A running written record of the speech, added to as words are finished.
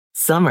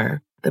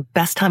Summer, the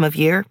best time of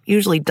year,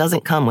 usually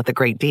doesn't come with a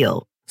great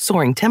deal.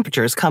 Soaring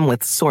temperatures come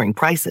with soaring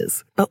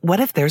prices. But what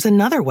if there's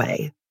another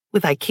way?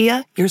 With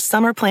IKEA, your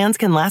summer plans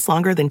can last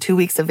longer than 2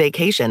 weeks of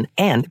vacation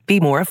and be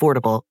more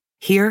affordable.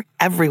 Here,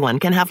 everyone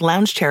can have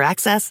lounge chair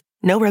access,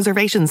 no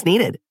reservations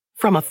needed.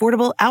 From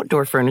affordable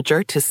outdoor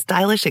furniture to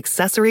stylish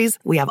accessories,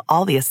 we have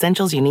all the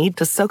essentials you need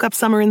to soak up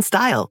summer in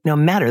style, no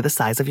matter the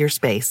size of your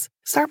space.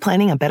 Start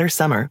planning a better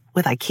summer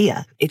with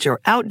IKEA. It's your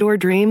outdoor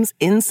dreams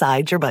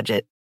inside your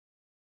budget.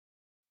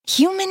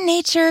 Human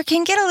nature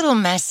can get a little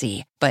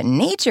messy, but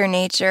nature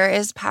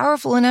is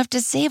powerful enough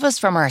to save us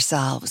from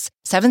ourselves.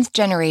 Seventh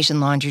Generation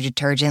Laundry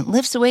Detergent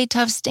lifts away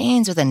tough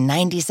stains with a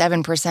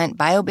 97%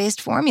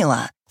 bio-based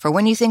formula. For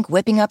when you think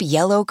whipping up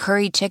yellow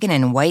curry chicken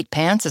in white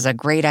pants is a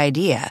great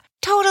idea.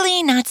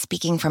 Totally not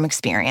speaking from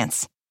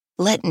experience.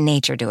 Let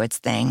nature do its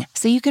thing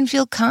so you can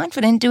feel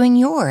confident doing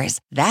yours.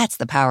 That's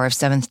the power of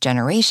Seventh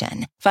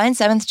Generation. Find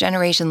Seventh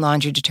Generation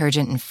Laundry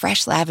Detergent in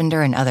fresh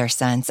lavender and other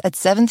scents at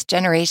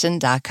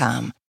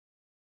seventhgeneration.com.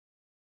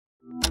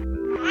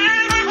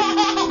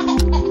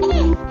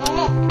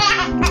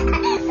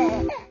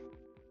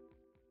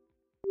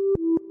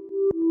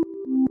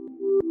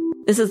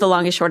 This is The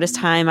Longest Shortest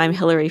Time. I'm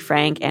Hillary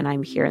Frank, and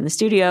I'm here in the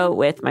studio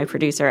with my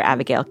producer,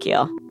 Abigail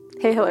Keel.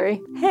 Hey,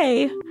 Hillary.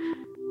 Hey.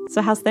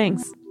 So how's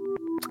things?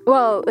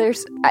 Well,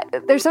 there's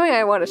something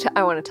I want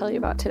to tell you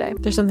about today.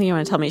 There's something you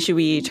want to tell me. Should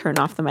we turn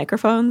off the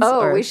microphones?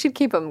 Oh, we should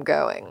keep them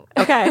going.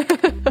 Okay.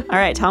 All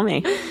right, tell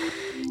me.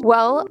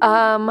 Well,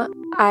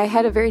 I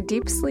had a very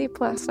deep sleep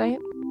last night,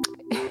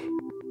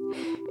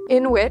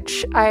 in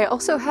which I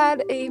also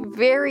had a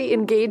very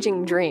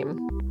engaging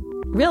dream.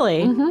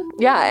 Really? Mm-hmm.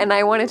 Yeah, and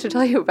I wanted to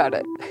tell you about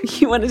it.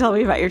 You want to tell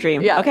me about your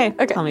dream? Yeah. Okay.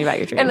 Tell me about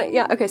your dream.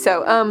 And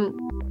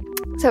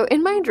so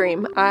in my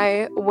dream,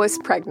 I was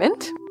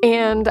pregnant,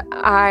 and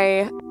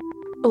my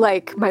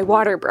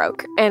water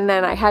broke, and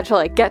then I had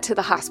to get to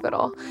the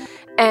hospital.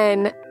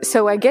 And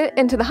so I get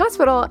into the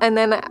hospital, and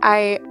then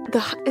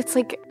it's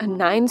like a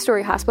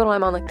 9-story hospital.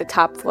 I'm on the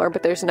top floor,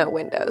 but there's no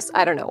windows.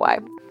 I don't know why.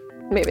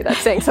 Maybe that's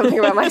saying something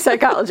about my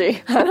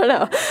psychology. I don't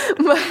know.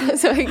 But,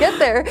 so I get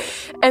there,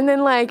 and then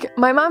my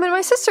mom and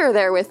my sister are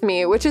there with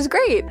me, which is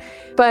great.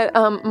 But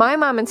my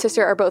mom and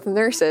sister are both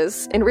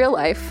nurses in real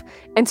life.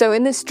 And so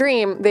in this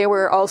dream, they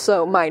were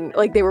also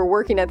they were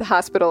working at the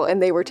hospital, and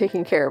they were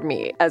taking care of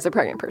me as a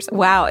pregnant person.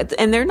 Wow.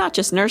 And they're not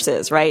just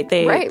nurses, right?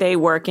 They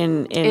work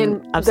in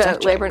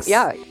obstetrics. The labor,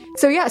 yeah.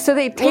 So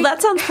they take... Well,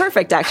 that sounds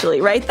perfect, actually,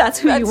 right? That's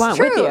who you want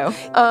with you.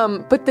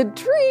 But the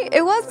dream,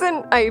 it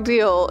wasn't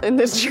ideal in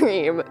this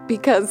dream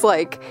because,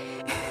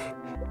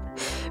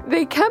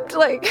 they kept,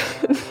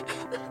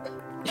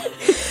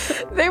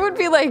 they would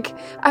be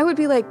I would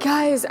be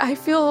guys, I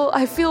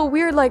feel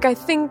weird. I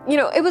think,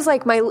 it was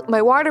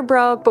my water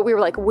broke, but we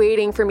were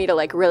waiting for me to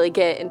really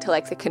get into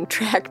the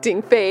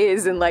contracting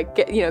phase and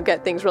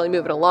get things really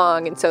moving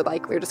along. And so we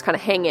were just kind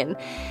of hanging.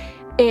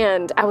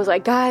 And I was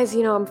guys,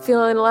 I'm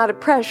feeling a lot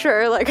of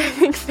pressure. I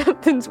think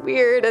something's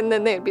weird. And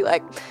then they'd be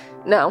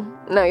no,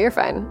 you're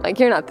fine.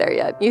 You're not there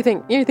yet. You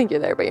think you're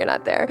there, but you're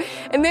not there.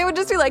 And they would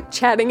just be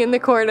chatting in the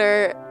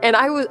corner. And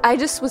I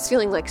just was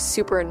feeling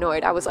super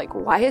annoyed. I was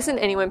why isn't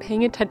anyone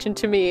paying attention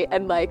to me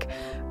and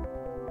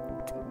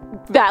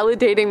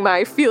validating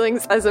my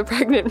feelings as a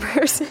pregnant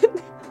person?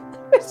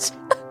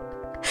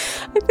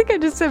 I think I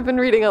just have been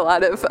reading a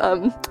lot of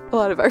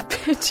our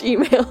pitch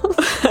emails.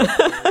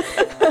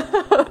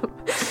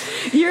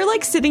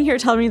 You're sitting here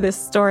telling me this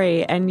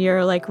story, and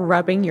you're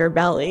rubbing your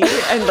belly,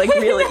 and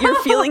really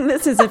you're feeling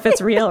this as if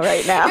it's real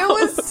right now. It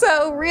was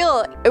so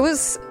real. It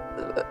was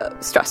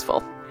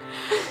stressful.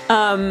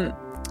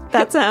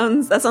 That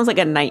sounds like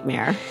a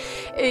nightmare.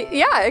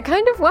 It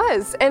kind of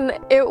was, and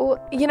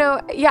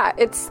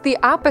it's the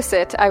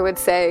opposite, I would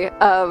say,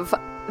 of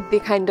the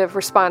kind of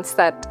response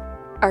that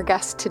our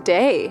guest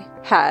today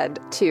had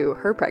to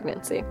her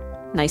pregnancy.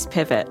 Nice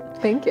pivot.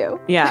 Thank you.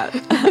 Yeah.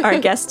 Our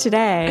guest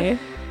today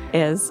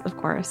is, of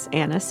course,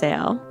 Anna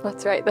Sale.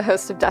 That's right. The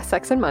host of Death,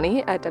 Sex, and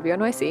Money at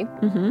WNYC.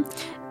 Mm-hmm.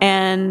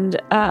 And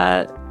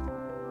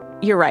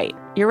you're right.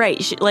 You're right.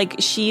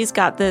 She's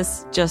got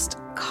this just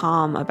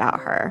calm about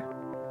her.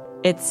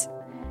 It's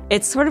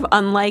sort of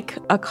unlike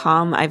a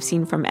calm I've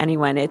seen from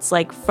anyone. It's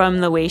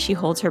from the way she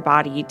holds her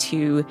body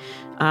to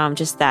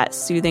just that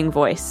soothing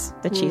voice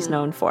that she's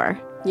known for.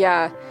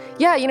 Yeah.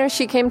 Yeah,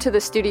 she came to the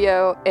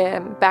studio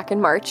back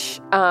in March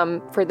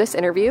for this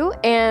interview,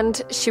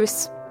 and she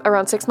was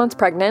around 6 months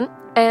pregnant,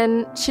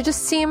 and she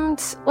just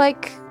seemed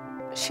like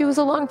she was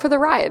along for the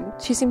ride.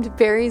 She seemed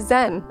very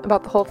zen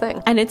about the whole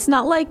thing. And it's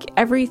not like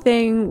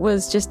everything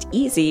was just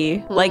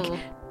easy.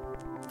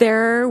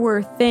 There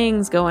were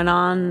things going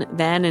on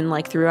then and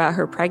throughout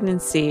her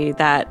pregnancy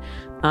that,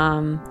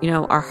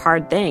 are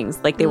hard things.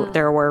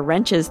 There were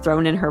wrenches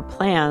thrown in her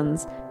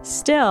plans.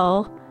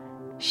 Still,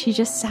 she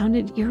just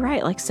sounded, you're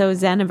right, so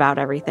zen about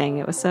everything.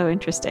 It was so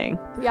interesting.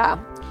 Yeah.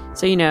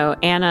 So,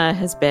 Anna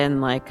has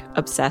been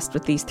obsessed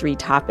with these 3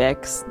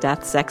 topics,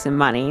 death, sex, and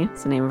money.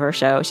 It's the name of her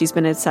show. She's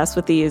been obsessed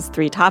with these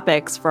 3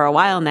 topics for a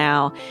while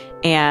now.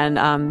 And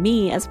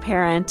me as a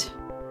parent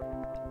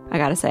I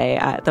gotta say,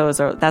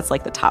 that's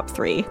like the top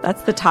 3.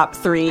 That's the top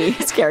 3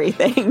 scary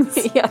things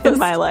in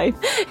my life.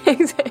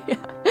 Exactly.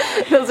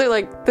 Yeah. Those are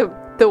like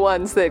the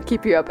ones that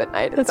keep you up at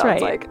night. That's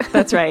right. Like.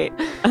 That's right.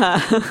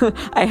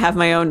 I have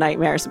my own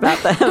nightmares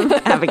about them,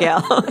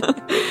 Abigail.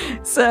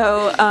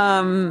 So,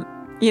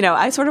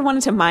 I sort of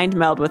wanted to mind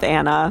meld with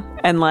Anna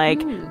and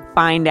like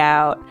find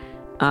out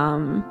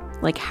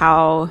like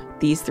how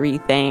these 3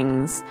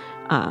 things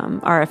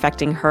are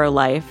affecting her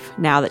life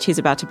now that she's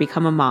about to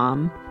become a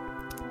mom,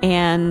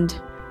 and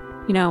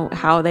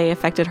how they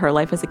affected her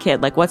life as a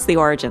kid. Like, what's the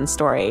origin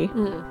story?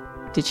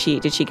 Did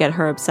she get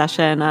her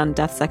obsession on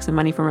death, sex, and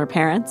money from her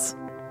parents?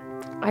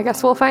 I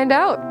guess we'll find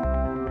out.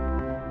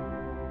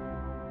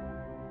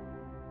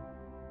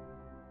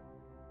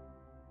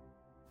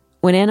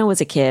 When Anna was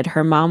a kid,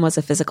 her mom was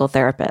a physical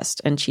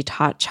therapist, and she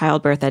taught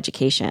childbirth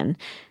education.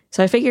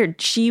 So I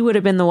figured she would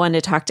have been the one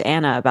to talk to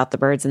Anna about the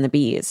birds and the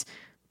bees.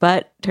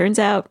 But turns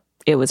out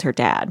it was her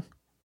dad.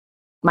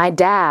 My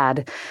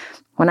dad,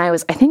 when I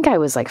think I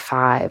was like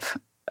 5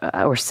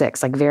 or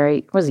 6,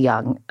 was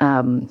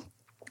young.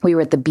 We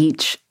were at the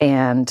beach,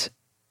 and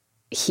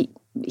he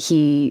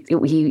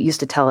used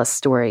to tell us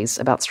stories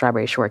about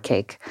strawberry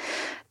shortcake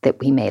that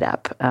we made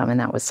up, and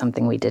that was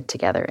something we did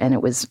together. And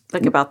it was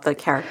like about the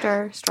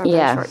character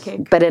Strawberry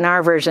Shortcake. But in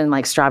our version,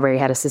 like Strawberry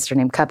had a sister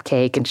named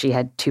Cupcake, and she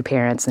had 2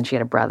 parents, and she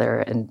had a brother,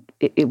 and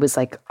it was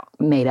like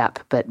made up,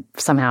 but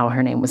somehow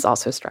her name was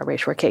also Strawberry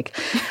Shortcake.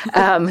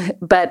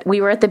 But we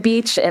were at the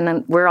beach,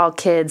 and we're all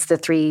kids,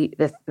 me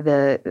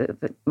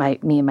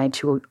and my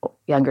 2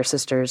 younger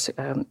sisters,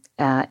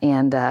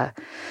 and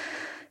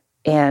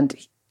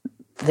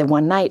the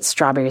one night,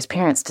 Strawberry's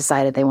parents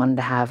decided they wanted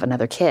to have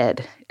another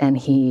kid, and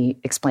he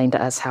explained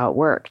to us how it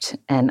worked.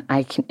 And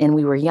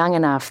we were young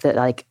enough that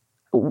like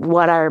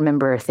what I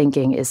remember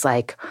thinking is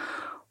like,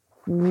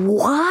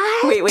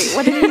 what? Wait,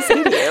 what did he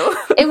say to you?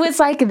 It was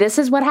like, this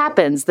is what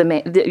happens.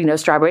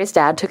 Strawberry's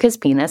dad took his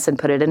penis and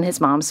put it in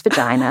his mom's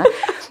vagina,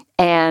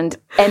 and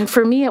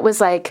for me it was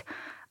like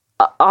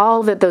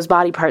all that those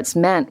body parts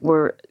meant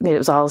it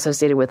was all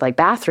associated with like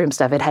bathroom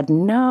stuff. I had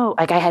no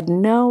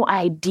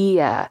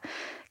idea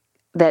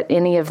that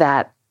any of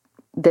that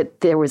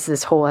there was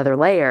this whole other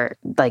layer.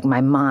 Like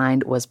my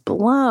mind was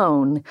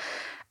blown.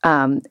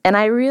 And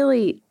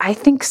I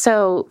think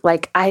so.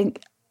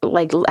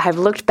 I've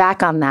looked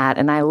back on that,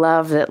 and I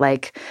love that,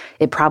 like,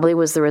 it probably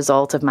was the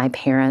result of my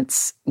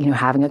parents,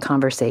 having a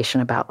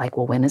conversation about like,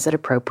 well, when is it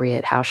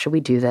appropriate? How should we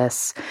do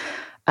this?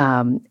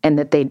 And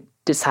that they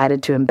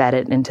decided to embed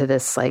it into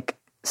this like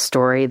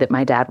story that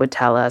my dad would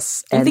tell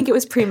us. You think it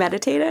was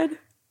premeditated?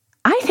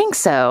 I think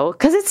so,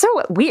 because it's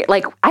so weird.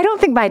 Like, I don't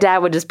think my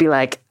dad would just be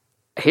like,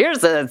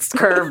 here's a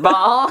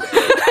curveball.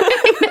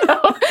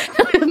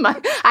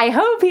 I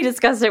hope he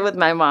discussed it with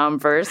my mom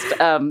first.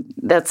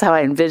 That's how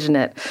I envision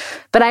it.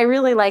 But I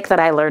really like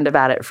that I learned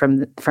about it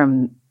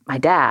from my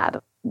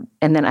dad.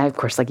 And then I, of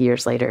course, like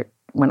years later,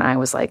 when I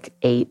was like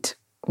 8,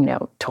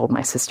 told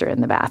my sister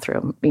in the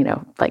bathroom,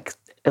 like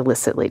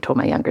illicitly told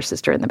my younger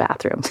sister in the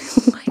bathroom,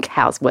 like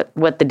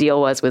what the deal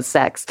was with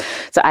sex.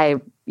 So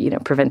I,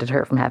 prevented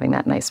her from having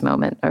that nice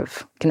moment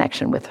of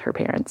connection with her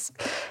parents.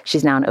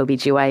 She's now an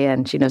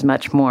OBGYN. She knows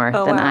much more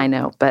than I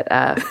know, but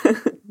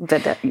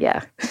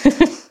yeah.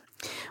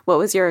 What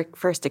was your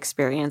first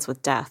experience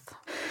with death?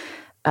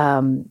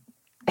 I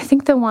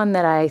think the one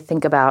that I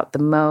think about the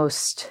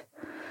most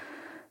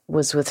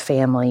was with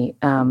family.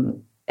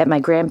 At my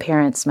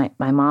grandparents',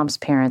 my mom's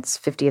parents'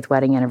 50th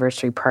wedding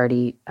anniversary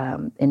party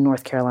in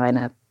North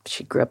Carolina.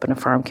 She grew up in a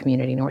farm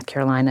community in North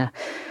Carolina.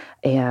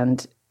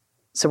 And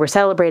so we're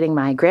celebrating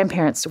my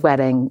grandparents'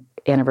 wedding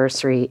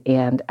anniversary.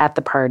 And at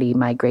the party,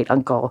 my great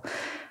uncle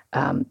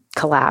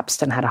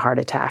collapsed and had a heart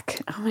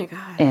attack. Oh, my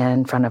God.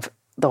 In front of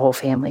the whole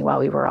family while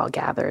we were all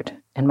gathered.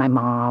 And my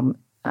mom...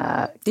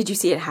 Did you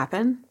see it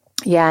happen?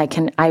 Yeah,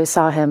 I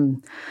saw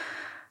him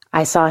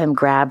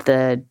grab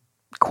the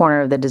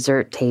corner of the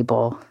dessert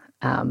table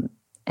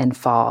and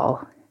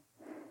fall.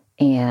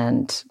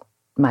 And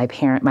my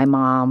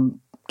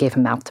mom gave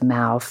him mouth to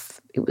mouth.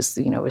 It was,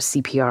 it was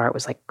CPR. It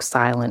was like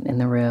silent in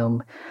the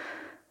room.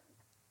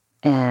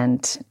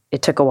 And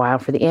it took a while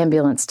for the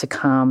ambulance to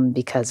come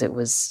because it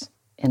was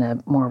in a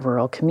more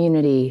rural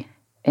community.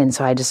 And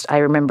so I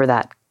remember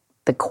that,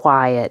 the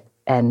quiet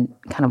and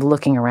kind of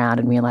looking around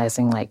and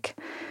realizing like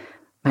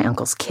my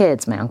uncle's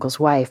kids, my uncle's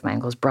wife, my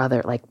uncle's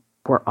brother, like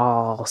we're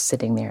all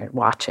sitting there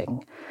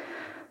watching.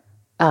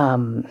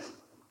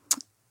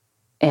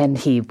 And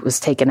he was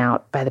taken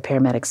out by the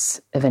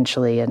paramedics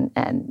eventually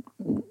and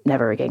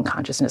never regained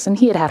consciousness. And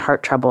he had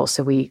heart trouble,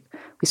 so we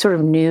sort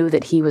of knew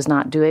that he was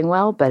not doing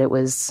well, but it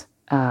was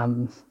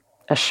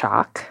a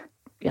shock.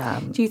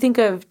 Do you think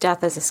of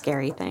death as a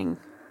scary thing?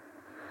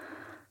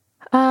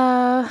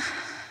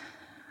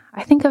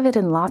 I think of it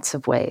in lots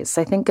of ways.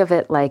 I think of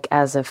it like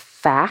as a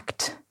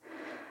fact.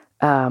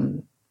 I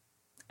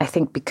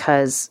think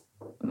because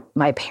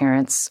my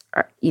parents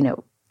are,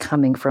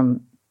 coming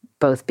from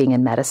both being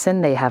in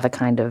medicine, they have a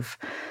kind of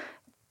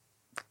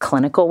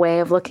clinical way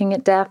of looking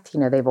at death.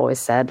 They've always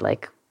said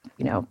like,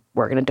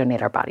 we're going to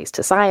donate our bodies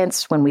to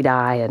science when we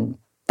die, and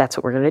that's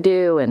what we're going to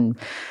do.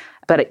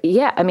 But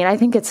yeah, I mean, I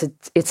think it's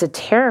a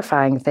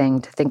terrifying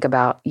thing to think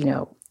about,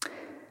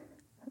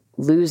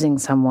 losing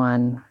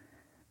someone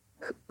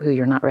who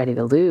you're not ready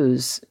to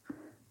lose,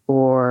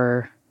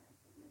 or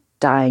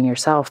dying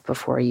yourself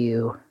before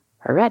you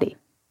are ready.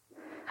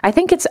 I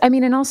think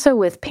and also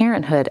with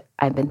parenthood,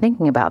 I've been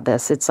thinking about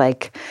this. It's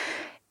like,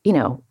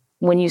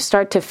 when you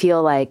start to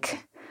feel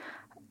like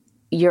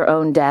your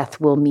own death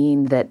will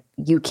mean that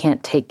you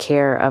can't take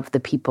care of the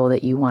people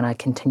that you want to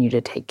continue to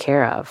take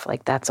care of,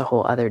 like that's a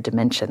whole other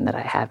dimension that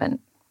I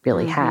haven't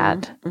really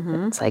had.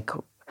 Mm-hmm. It's like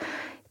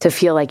to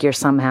feel like you're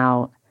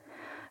somehow,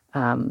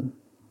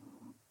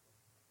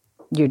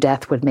 your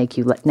death would make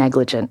you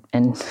negligent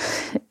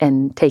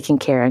and taking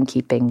care and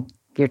keeping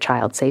your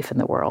child safe in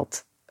the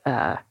world.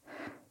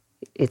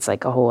 It's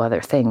like a whole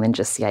other thing than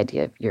just the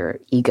idea of your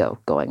ego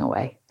going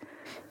away.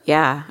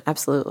 Yeah,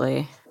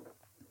 absolutely.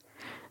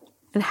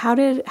 And how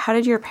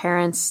did your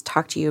parents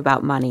talk to you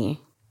about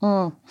money?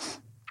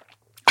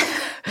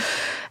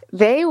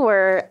 They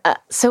were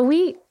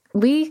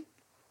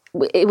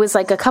it was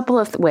like a couple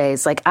of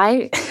ways. Like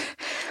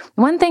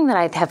one thing that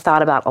I have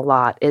thought about a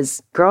lot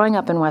is growing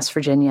up in West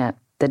Virginia,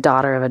 the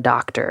daughter of a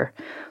doctor.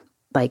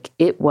 Like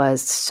it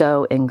was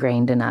so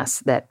ingrained in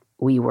us that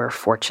we were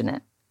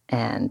fortunate,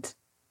 and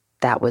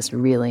that was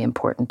really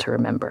important to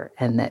remember,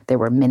 and that there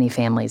were many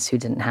families who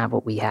didn't have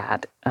what we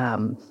had.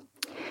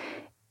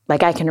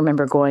 Like I can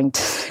remember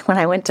when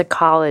I went to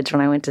college,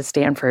 when I went to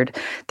Stanford,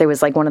 there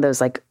was like one of those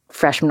like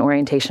freshman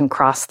orientation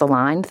cross the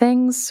line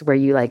things where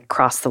you like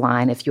cross the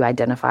line if you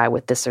identify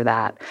with this or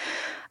that.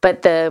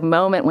 But the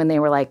moment when they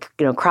were like,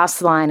 cross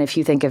the line if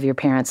you think of your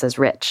parents as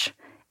rich,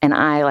 and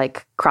I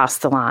like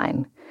crossed the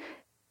line,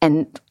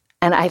 and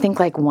I think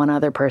like one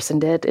other person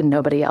did and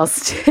nobody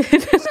else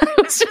did. And I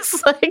was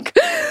just like,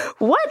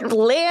 what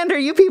land are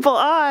you people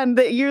on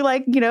that you're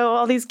like,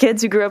 all these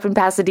kids who grew up in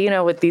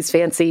Pasadena with these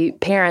fancy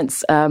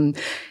parents and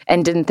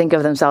didn't think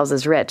of themselves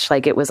as rich.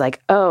 Like it was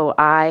like, oh,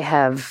 I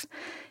have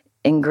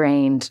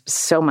ingrained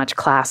so much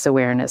class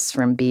awareness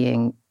from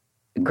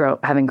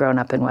having grown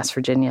up in West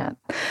Virginia.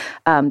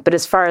 But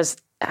as far as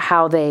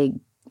how they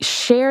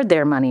shared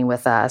their money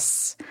with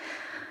us,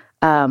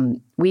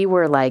 we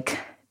were like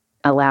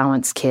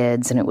allowance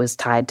kids, and it was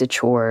tied to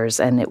chores,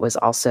 and it was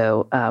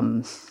also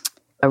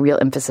a real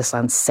emphasis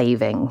on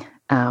saving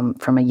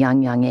from a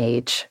young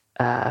age,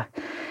 and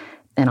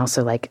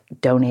also like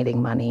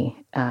donating money.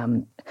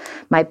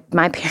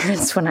 My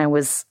parents, when I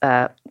was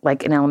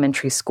like in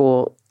elementary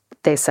school,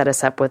 they set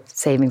us up with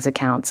savings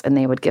accounts, and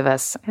they would give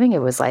us, I think it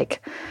was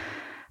like,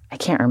 I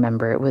can't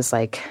remember, it was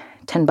like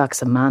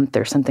 $10 a month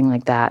or something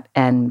like that.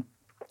 And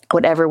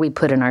whatever we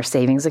put in our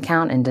savings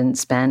account and didn't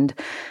spend,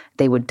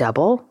 they would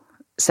double.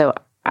 So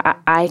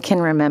I can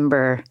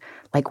remember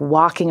like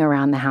walking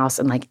around the house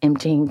and like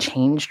emptying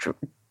change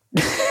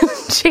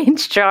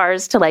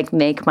jars to like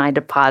make my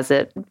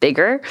deposit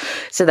bigger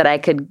so that I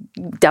could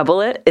double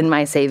it in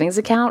my savings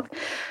account.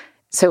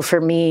 So for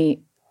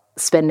me,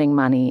 spending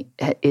money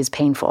is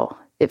painful.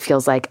 It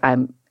feels like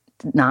I'm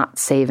not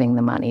saving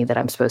the money that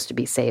I'm supposed to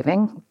be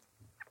saving.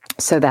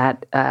 So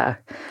that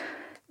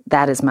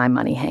is my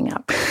money hang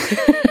up.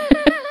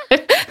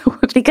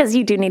 Because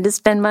you do need to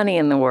spend money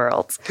in the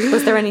world.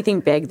 Was there anything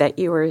big that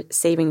you were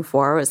saving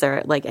for? Was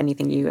there like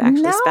anything you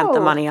actually spent the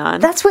money on?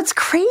 That's what's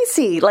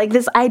crazy. Like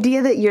this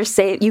idea that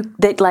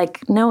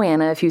no,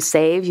 Anna, if you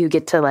save, you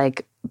get to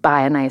like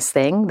buy a nice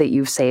thing that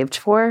you've saved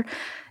for.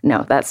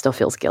 No, that still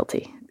feels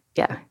guilty.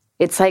 Yeah.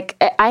 It's like,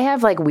 I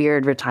have like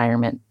weird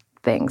retirement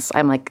things.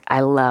 I'm like, I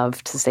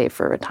love to save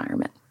for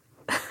retirement.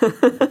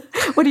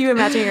 What do you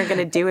imagine you're going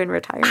to do in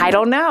retirement? I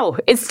don't know.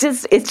 It's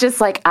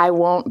just like I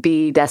won't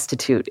be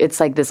destitute. It's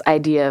like this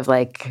idea of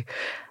like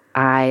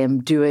I am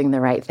doing the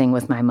right thing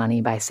with my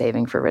money by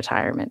saving for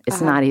retirement.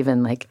 It's not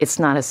even like, it's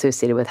not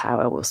associated with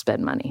how I will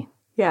spend money.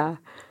 Yeah.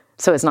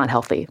 So it's not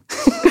healthy.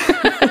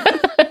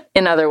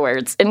 In other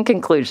words, in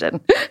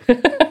conclusion.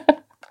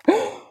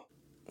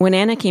 When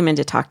Anna came in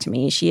to talk to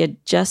me, she had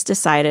just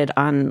decided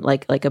on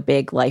like a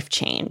big life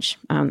change.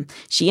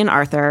 She and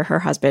Arthur, her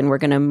husband, were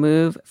going to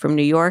move from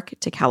New York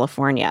to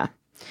California.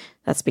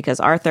 That's because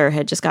Arthur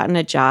had just gotten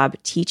a job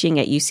teaching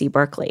at UC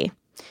Berkeley.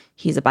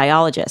 He's a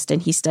biologist,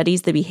 and he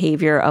studies the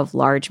behavior of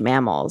large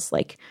mammals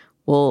like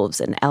wolves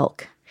and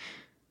elk.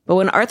 But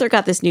when Arthur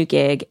got this new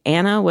gig,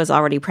 Anna was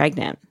already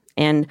pregnant,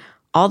 and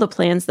all the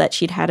plans that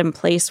she'd had in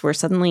place were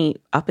suddenly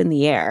up in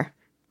the air.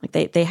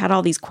 Like they had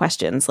all these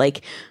questions,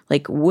 like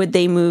would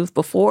they move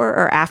before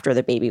or after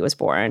the baby was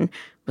born?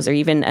 Was there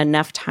even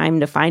enough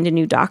time to find a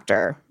new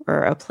doctor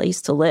or a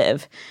place to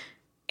live?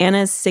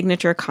 Anna's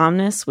signature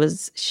calmness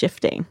was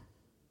shifting.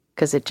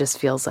 Because it just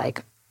feels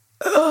like,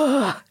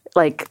 ugh,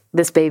 like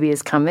this baby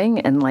is coming,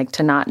 and like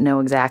to not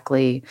know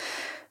exactly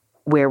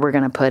where we're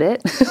going to put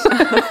it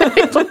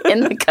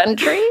in the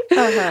country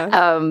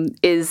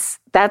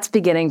that's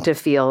beginning to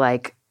feel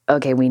like,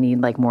 okay, we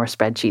need like more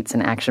spreadsheets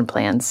and action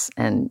plans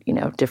and,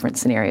 different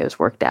scenarios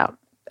worked out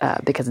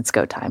because it's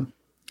go time.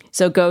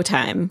 So go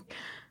time.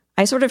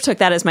 I sort of took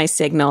that as my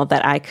signal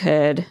that I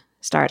could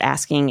start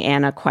asking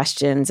Anna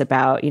questions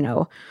about,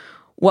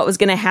 what was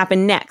going to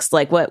happen next,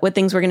 like what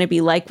things were going to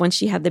be like once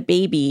she had the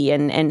baby,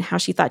 and how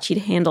she thought she'd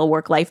handle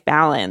work-life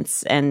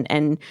balance, and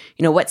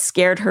you know, what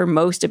scared her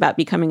most about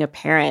becoming a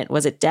parent.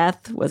 Was it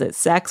death? Was it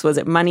sex? Was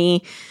it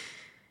money?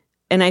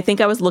 And I think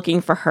I was looking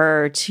for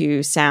her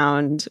to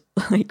sound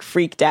like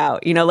freaked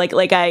out, you know, like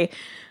I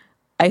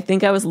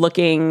think I was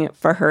looking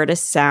for her to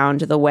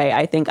sound the way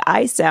I think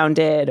I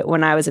sounded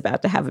when I was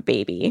about to have a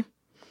baby.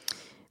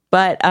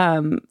 But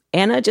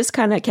Anna just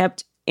kind of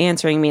kept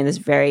answering me in this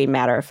very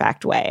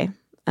matter-of-fact way.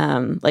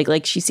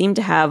 Like she seemed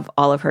to have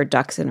all of her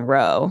ducks in a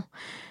row.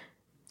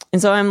 And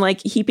so I'm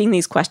like heaping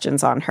these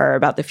questions on her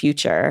about the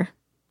future.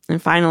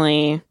 And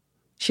finally,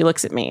 she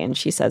looks at me and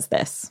she says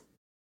this.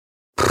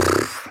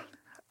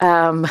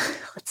 Let's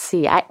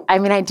see. I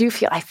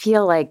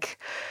feel like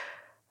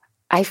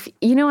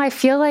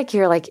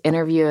you're like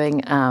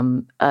interviewing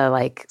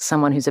like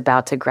someone who's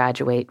about to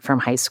graduate from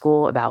high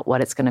school about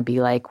what it's going to be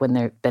like when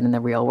they've been in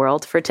the real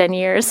world for 10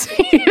 years.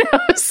 You know?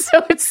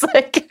 So it's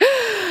like,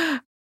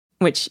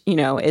 which, you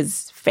know,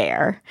 is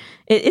fair.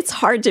 It's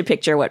hard to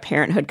picture what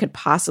parenthood could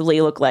possibly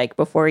look like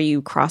before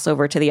you cross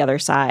over to the other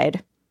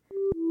side.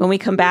 When we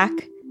come back,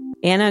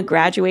 Anna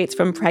graduates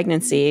from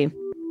pregnancy,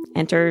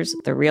 enters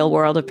the real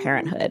world of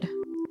parenthood.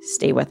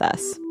 Stay with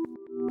us.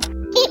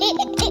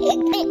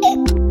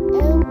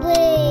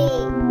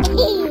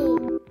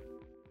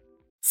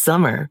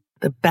 Summer,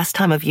 the best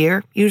time of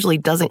year, usually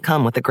doesn't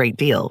come with a great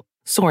deal.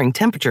 Soaring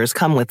temperatures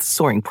come with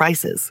soaring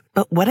prices.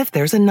 But what if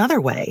there's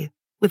another way?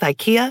 With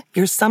IKEA,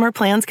 your summer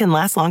plans can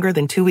last longer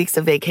than 2 weeks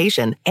of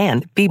vacation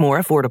and be more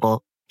affordable.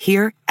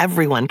 Here,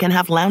 everyone can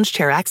have lounge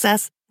chair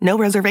access, no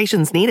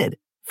reservations needed.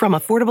 From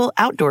affordable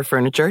outdoor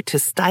furniture to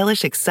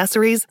stylish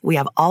accessories, we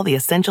have all the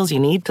essentials you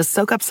need to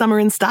soak up summer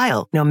in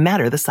style, no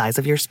matter the size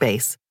of your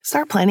space.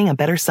 Start planning a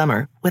better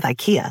summer with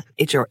IKEA.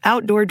 It's your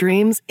outdoor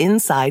dreams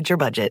inside your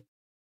budget.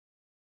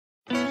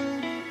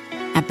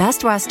 At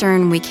Best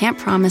Western, we can't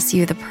promise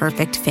you the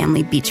perfect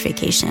family beach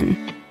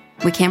vacation.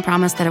 We can't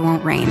promise that it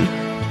won't rain,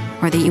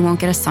 or that you won't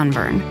get a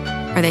sunburn,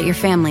 or that your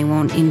family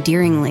won't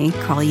endearingly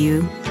call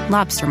you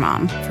Lobster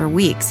Mom for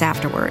weeks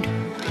afterward.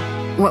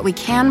 What we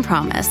can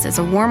promise is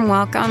a warm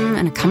welcome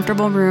and a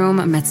comfortable room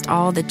amidst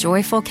all the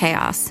joyful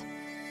chaos.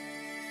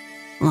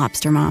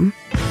 Lobster Mom.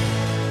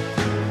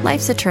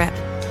 Life's a trip.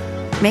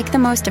 Make the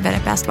most of it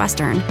at Best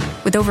Western,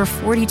 with over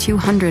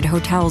 4,200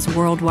 hotels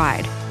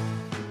worldwide.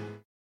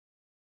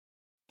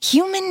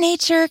 Human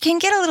nature can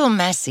get a little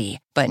messy,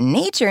 but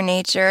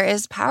nature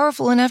is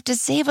powerful enough to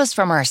save us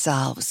from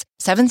ourselves.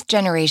 Seventh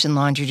Generation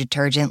Laundry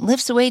Detergent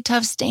lifts away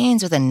tough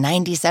stains with a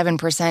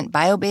 97%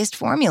 bio-based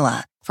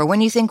formula. For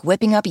when you think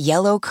whipping up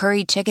yellow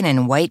curry chicken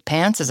in white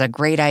pants is a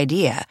great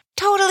idea.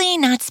 Totally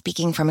not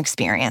speaking from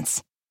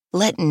experience.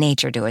 Let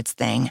nature do its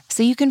thing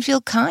so you can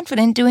feel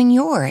confident doing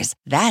yours.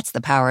 That's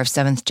the power of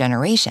Seventh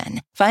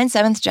Generation. Find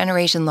Seventh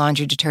Generation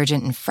Laundry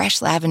Detergent in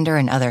fresh lavender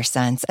and other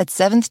scents at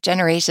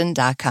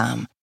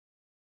seventhgeneration.com.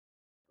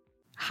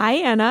 Hi,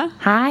 Anna.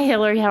 hi,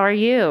 Hillary. How are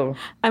you?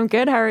 I'm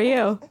good. How are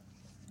you?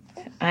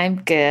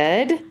 I'm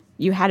good.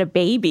 You had a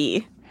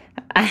baby.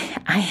 I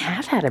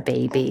have had a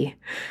baby.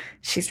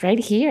 She's right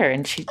here,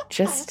 and she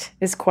just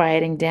is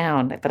quieting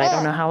down, but I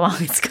don't know how long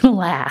it's going to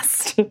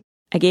last.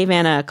 I gave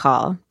Anna a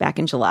call back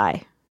in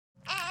July.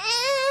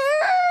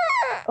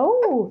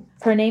 Oh,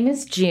 her name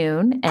is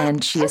June,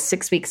 and she is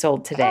 6 weeks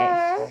old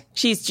today.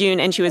 She's June,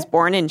 and she was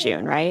born in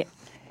June, right?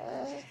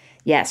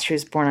 Yes, she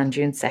was born on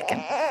June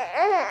 2nd.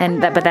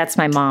 But that's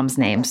my mom's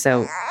name,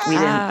 so we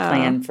didn't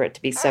plan for it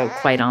to be so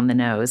quite on the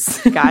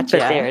nose. Gotcha.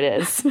 But there it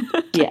is.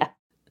 Yeah.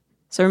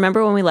 So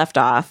remember when we left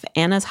off,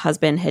 Anna's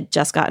husband had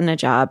just gotten a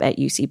job at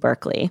UC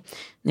Berkeley. And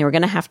they were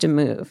going to have to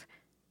move.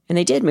 And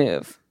they did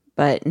move,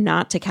 but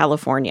not to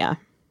California.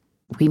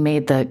 We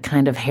made the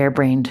kind of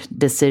harebrained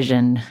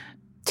decision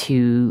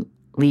to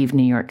leave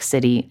New York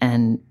City,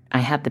 and I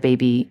had the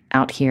baby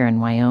out here in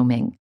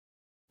Wyoming.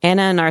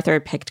 Anna and Arthur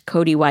picked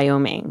Cody,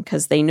 Wyoming,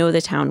 because they know the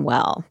town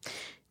well.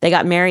 They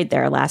got married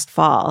there last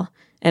fall,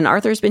 and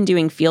Arthur's been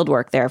doing field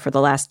work there for the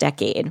last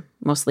decade,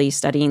 mostly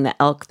studying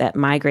the elk that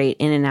migrate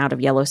in and out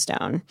of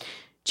Yellowstone.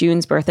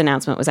 June's birth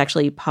announcement was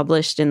actually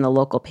published in the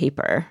local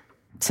paper.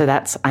 So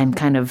I'm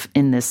kind of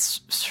in this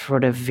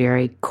sort of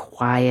very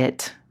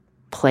quiet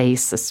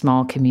place, a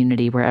small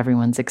community where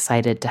everyone's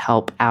excited to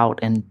help out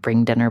and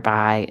bring dinner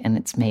by, and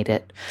it's made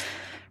it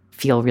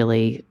feel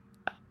really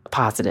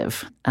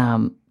positive.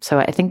 So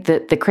I think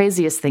that the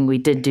craziest thing we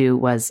did do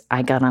was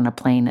I got on a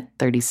plane at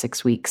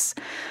 36 weeks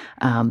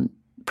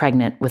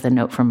pregnant with a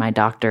note from my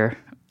doctor.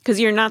 Because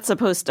you're not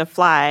supposed to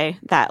fly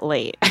that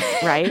late,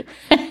 right?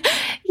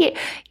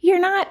 You're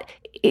not.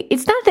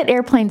 It's not that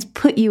airplanes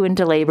put you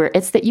into labor.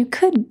 It's that you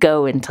could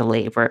go into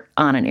labor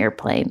on an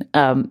airplane.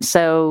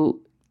 So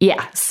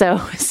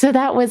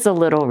that was a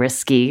little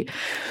risky.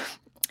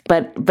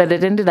 But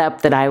it ended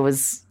up that I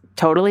was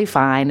totally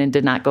fine and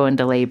did not go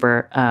into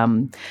labor.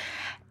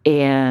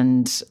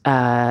 And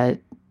when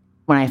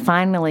I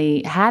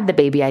finally had the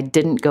baby, I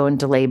didn't go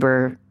into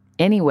labor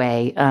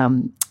anyway.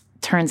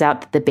 Turns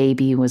out that the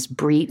baby was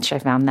breech. I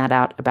found that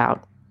out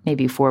about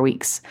maybe 4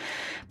 weeks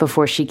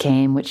before she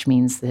came, which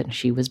means that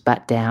she was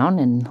butt down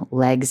and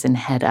legs and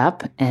head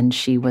up, and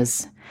she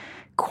was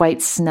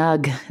quite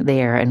snug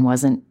there and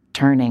wasn't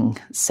turning.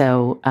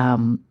 So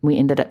we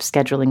ended up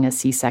scheduling a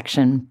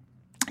C-section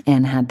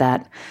and had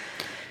that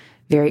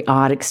very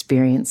odd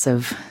experience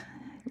of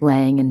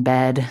laying in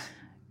bed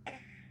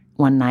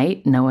one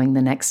night, knowing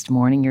the next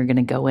morning you're going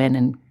to go in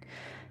and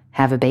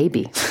have a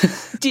baby.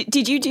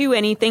 Did you do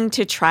anything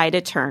to try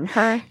to turn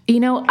her?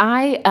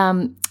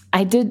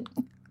 I did,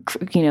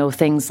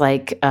 things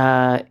like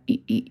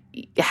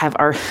have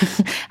our,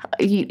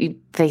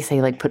 they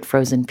say like put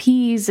frozen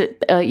peas, at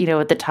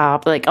the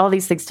top, like all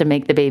these things to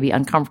make the baby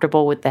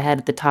uncomfortable with the head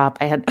at the top.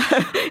 I had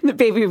the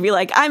baby would be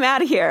like, I'm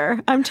out of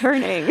here. I'm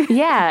turning.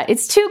 Yeah,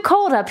 it's too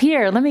cold up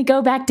here. Let me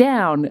go back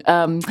down.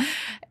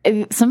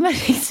 Somebody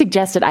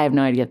suggested, I have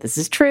no idea if this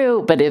is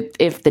true, but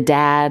if the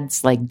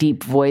dad's like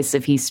deep voice,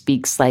 if he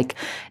speaks like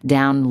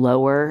down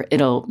lower,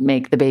 it'll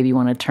make the baby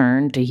want to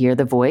turn to hear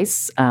the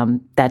voice.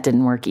 That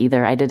didn't work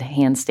either. I did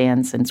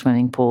handstands in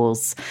swimming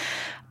pools.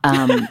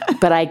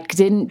 But I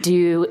didn't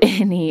do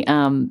any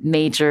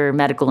major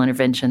medical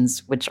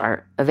interventions, which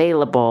are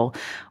available,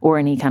 or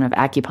any kind of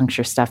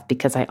acupuncture stuff,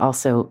 because I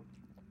also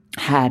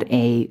had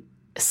a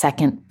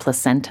second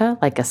placenta,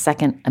 like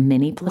a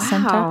mini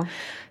placenta. Wow.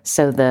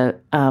 So the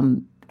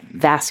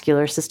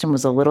vascular system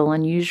was a little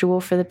unusual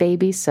for the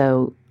baby.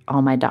 So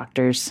all my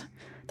doctors,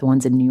 the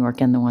ones in New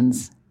York and the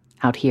ones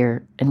out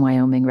here in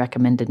Wyoming,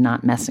 recommended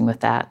not messing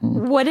with that.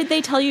 And what did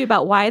they tell you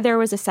about why there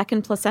was a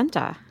second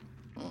placenta?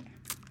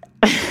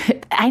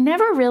 I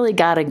never really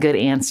got a good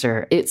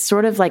answer. It's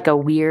sort of like a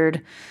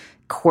weird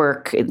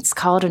quirk. It's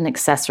called an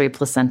accessory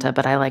placenta,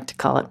 but I like to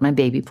call it my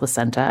baby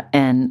placenta.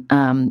 And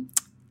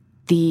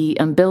the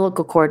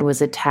umbilical cord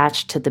was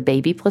attached to the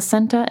baby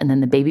placenta, and then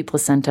the baby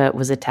placenta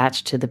was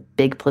attached to the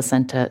big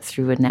placenta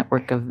through a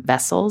network of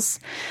vessels.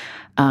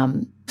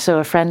 So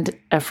a friend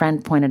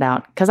pointed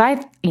out, because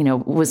I,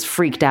 was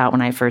freaked out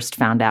when I first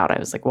found out. I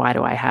was like, why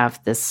do I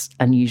have this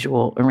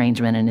unusual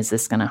arrangement, and is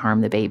this going to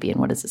harm the baby, and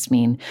what does this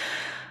mean?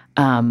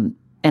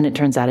 And it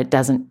turns out it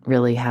doesn't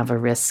really have a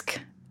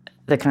risk.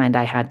 The kind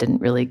I had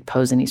didn't really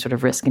pose any sort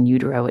of risk in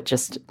utero. It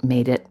just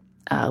made it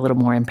a little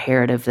more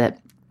imperative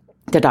that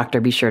the doctor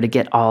be sure to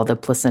get all the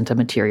placenta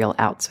material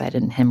out so I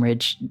didn't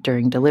hemorrhage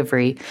during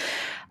delivery.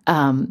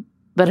 But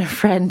a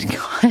friend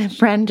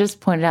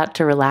just pointed out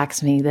to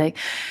relax me, like,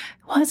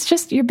 well, it's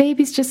just your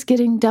baby's just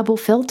getting double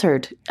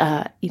filtered,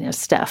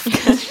 stuff.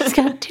 She's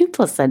got 2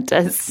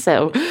 placentas.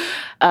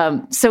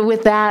 So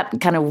with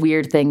that kind of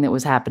weird thing that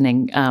was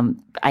happening,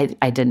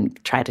 I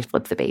didn't try to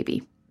flip the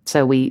baby.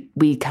 So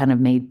we kind of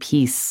made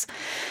peace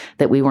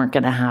that we weren't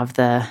going to have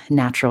the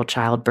natural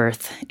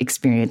childbirth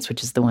experience,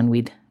 which is the one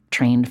we'd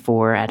trained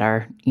for at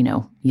our,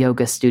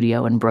 yoga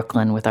studio in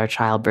Brooklyn with our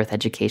childbirth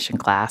education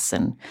class.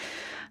 And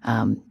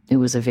it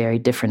was a very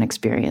different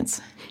experience.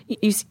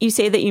 You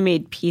say that you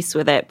made peace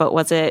with it, but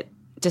was it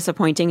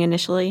disappointing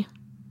initially?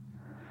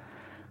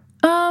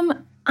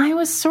 I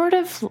was sort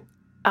of,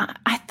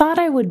 I thought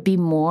I would be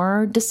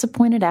more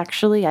disappointed,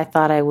 actually. I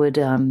thought I would,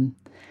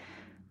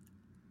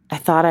 I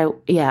thought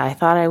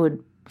I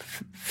would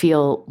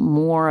feel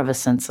more of a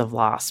sense of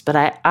loss, but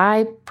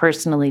I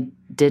personally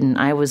didn't.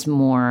 I was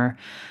more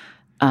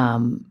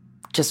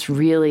just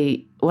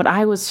really, what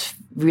I was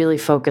really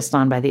focused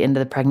on by the end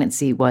of the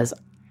pregnancy was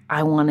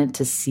I wanted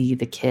to see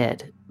the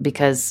kid,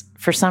 because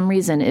for some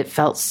reason it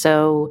felt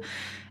so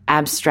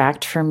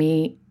abstract for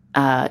me,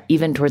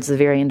 even towards the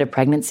very end of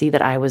pregnancy,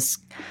 that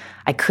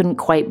I couldn't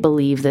quite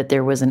believe that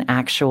there was an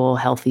actual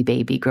healthy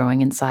baby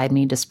growing inside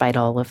me, despite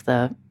all of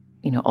the,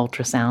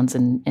 ultrasounds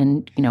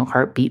and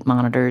heartbeat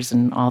monitors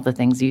and all the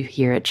things you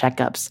hear at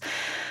checkups.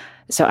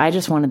 So I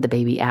just wanted the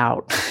baby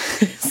out.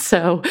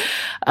 So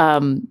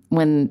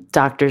when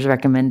doctors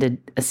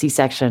recommended a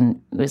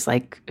C-section, it was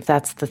like, if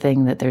that's the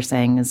thing that they're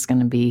saying is going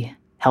to be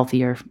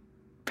healthier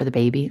for the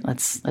baby,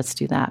 let's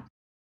do that.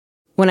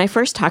 When I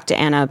first talked to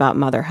Anna about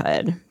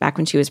motherhood, back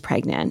when she was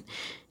pregnant,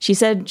 she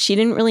said she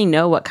didn't really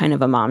know what kind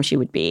of a mom she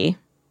would be.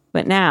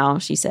 But now,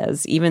 she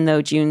says, even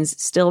though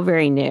June's still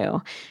very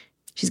new,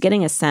 she's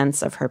getting a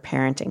sense of her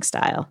parenting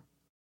style.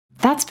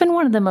 That's been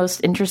one of the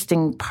most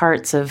interesting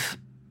parts of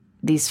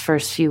these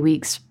first few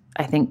weeks,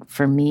 I think,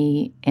 for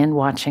me, and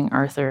watching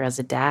Arthur as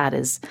a dad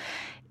is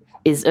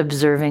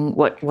observing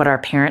what our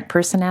parent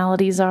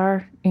personalities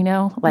are,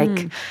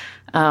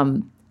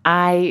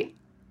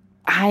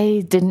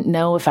 I didn't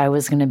know if I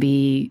was going to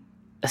be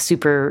a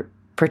super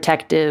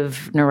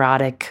protective,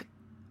 neurotic,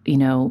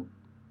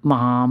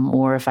 mom,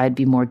 or if I'd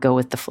be more go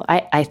with the flow.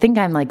 I think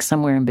I'm like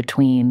somewhere in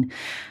between.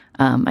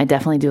 I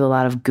definitely do a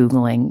lot of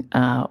Googling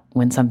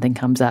when something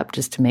comes up,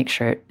 just to make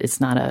sure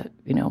it's not a,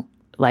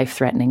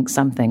 life-threatening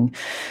something,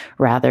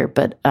 rather.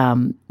 But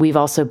we've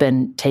also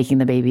been taking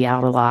the baby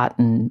out a lot,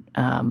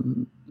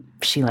 and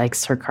she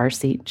likes her car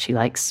seat. She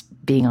likes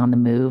being on the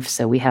move.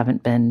 So we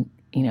haven't been,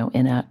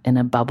 in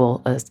a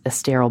bubble, a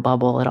sterile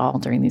bubble at all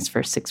during these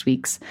first 6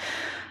 weeks.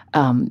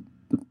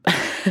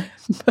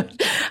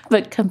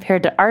 But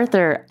compared to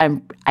Arthur,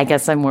 I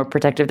guess I'm more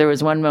protective. There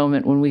was one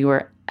moment when we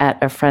were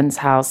at a friend's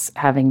house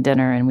having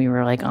dinner, and we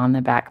were like on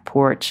the back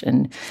porch,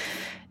 and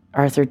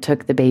Arthur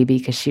took the baby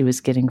because she was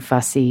getting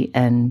fussy,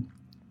 and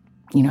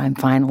I'm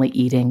finally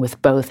eating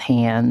with both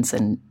hands,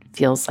 and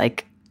feels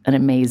like an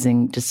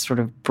amazing just sort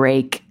of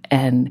break.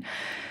 And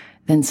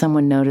then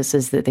someone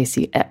notices that they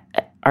see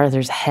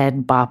Arthur's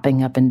head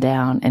bopping up and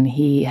down, and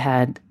he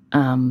had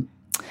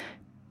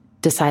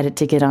decided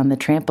to get on the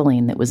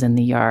trampoline that was in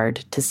the yard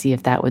to see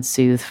if that would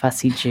soothe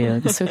fussy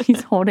June. So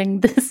he's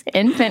holding this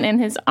infant in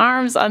his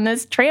arms on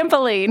this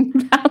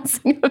trampoline,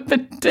 bouncing up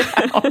and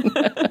down.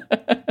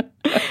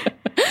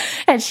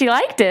 And she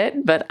liked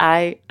it, but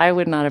I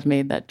would not have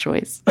made that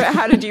choice. But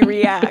how did you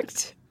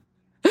react?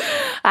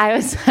 I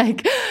was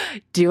like,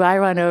 do I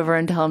run over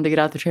and tell him to get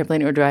off the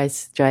trampoline, or do I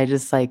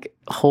just like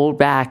hold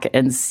back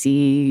and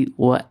see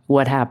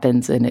what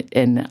happens?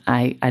 And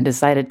I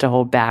decided to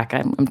hold back.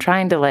 I'm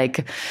trying to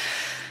like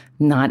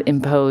not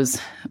impose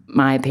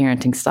my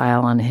parenting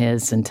style on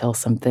his until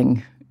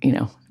something,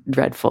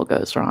 dreadful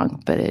goes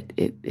wrong. But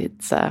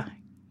it's I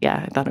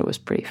thought it was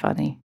pretty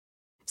funny.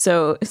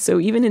 So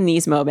even in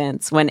these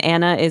moments when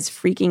Anna is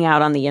freaking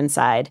out on the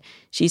inside,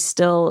 she's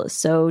still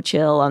so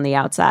chill on the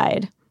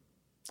outside.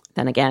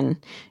 Then again,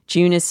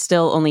 June is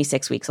still only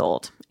 6 weeks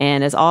old.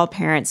 And as all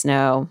parents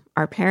know,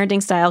 our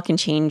parenting style can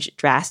change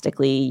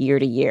drastically year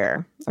to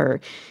year, or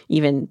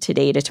even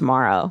today to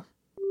tomorrow.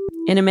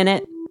 In a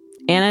minute,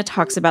 Anna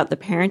talks about the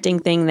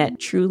parenting thing that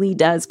truly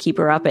does keep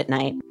her up at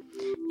night,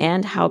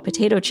 and how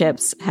potato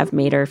chips have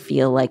made her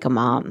feel like a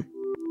mom.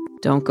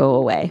 Don't go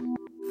away.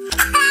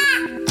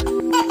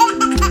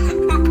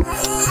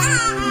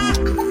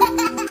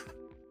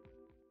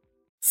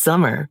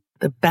 Summer,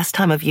 the best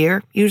time of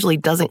year, usually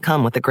doesn't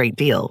come with a great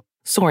deal.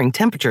 Soaring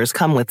temperatures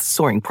come with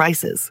soaring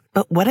prices.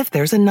 But what if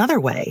there's another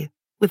way?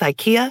 With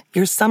IKEA,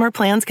 your summer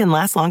plans can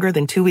last longer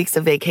than 2 weeks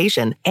of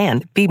vacation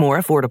and be more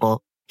affordable.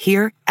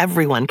 Here,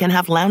 everyone can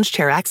have lounge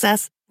chair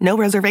access, no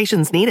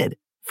reservations needed.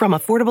 From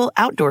affordable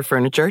outdoor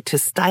furniture to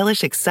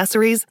stylish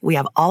accessories, we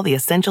have all the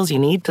essentials you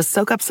need to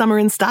soak up summer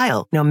in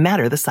style, no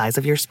matter the size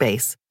of your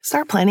space.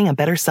 Start planning a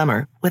better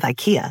summer with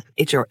IKEA.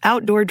 It's your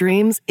outdoor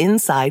dreams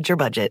inside your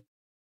budget.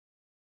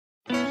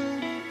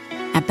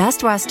 At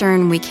Best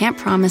Western, we can't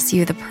promise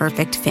you the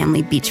perfect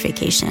family beach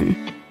vacation.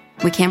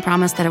 We can't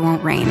promise that it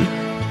won't rain,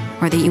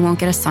 or that you won't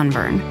get a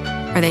sunburn,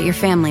 or that your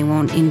family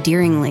won't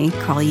endearingly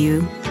call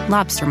you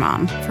Lobster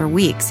Mom for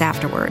weeks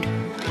afterward.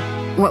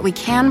 What we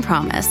can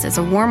promise is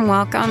a warm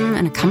welcome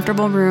and a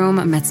comfortable room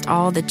amidst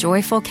all the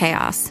joyful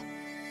chaos.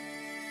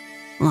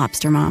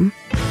 Lobster Mom.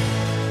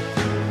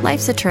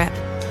 Life's a trip.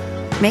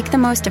 Make the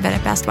most of it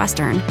at Best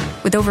Western,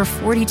 with over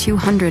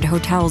 4,200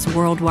 hotels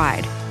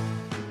worldwide.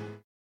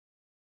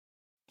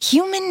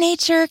 Human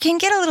nature can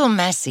get a little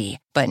messy,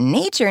 but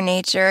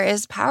nature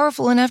is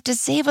powerful enough to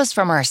save us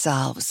from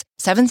ourselves.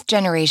 Seventh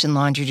Generation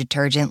Laundry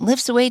Detergent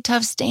lifts away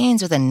tough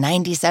stains with a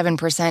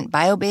 97%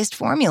 bio-based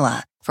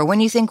formula. For when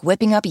you think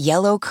whipping up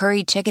yellow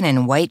curry chicken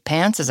in white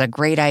pants is a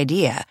great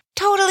idea.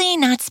 Totally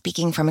not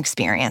speaking from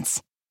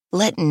experience.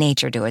 Let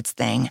nature do its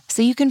thing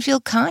so you can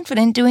feel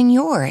confident doing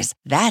yours.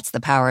 That's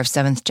the power of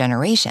Seventh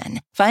Generation.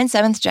 Find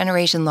Seventh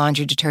Generation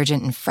Laundry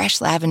Detergent in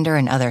fresh lavender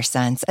and other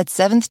scents at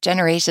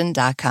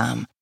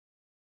seventhgeneration.com.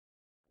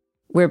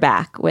 We're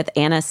back with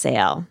Anna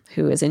Sale,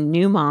 who is a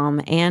new mom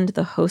and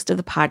the host of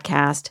the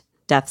podcast,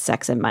 Death,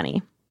 Sex, and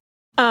Money.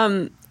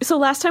 So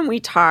last time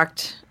we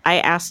talked, I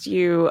asked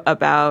you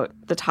about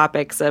the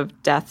topics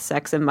of death,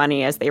 sex, and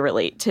money as they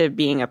relate to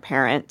being a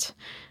parent.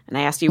 And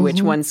I asked you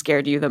which one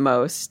scared you the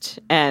most.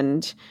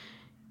 And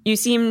you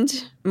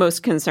seemed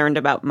most concerned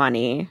about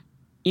money.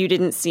 You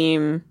didn't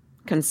seem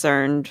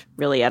concerned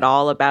really at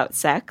all about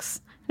sex.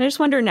 And I just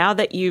wonder, now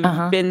that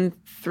you've been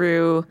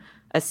through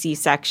a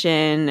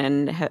C-section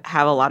and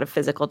have a lot of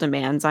physical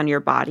demands on your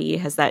body,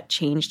 has that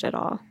changed at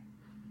all?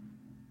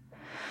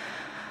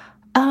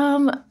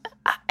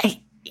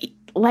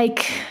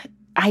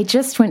 I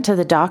just went to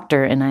the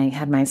doctor and I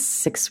had my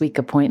 6-week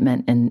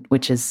appointment, and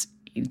which is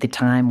the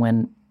time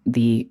when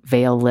the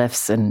veil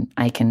lifts and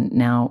I can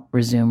now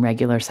resume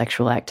regular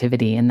sexual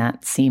activity. And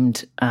that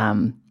seemed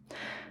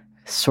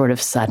sort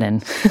of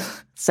sudden.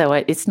 So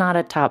it's not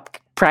a top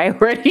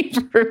priority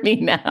for me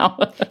now.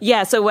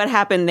 Yeah. So what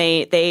happened?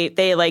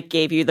 They like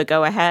gave you the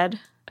go ahead?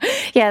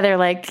 Yeah. They're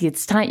like,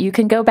 it's time, you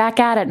can go back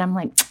at it. And I'm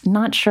like,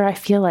 not sure I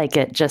feel like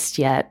it just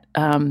yet.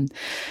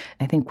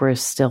 I think we're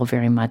still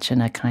very much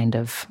in a kind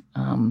of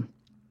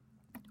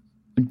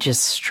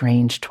just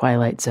strange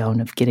twilight zone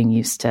of getting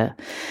used to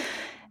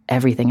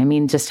everything. I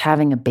mean, just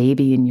having a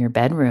baby in your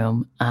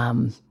bedroom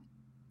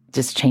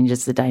just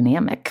changes the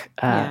dynamic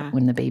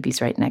when the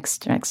baby's right next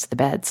to the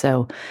bed.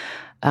 So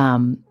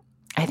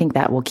I think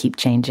that will keep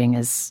changing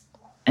as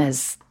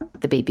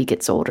the baby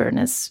gets older, and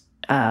as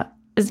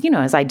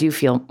I do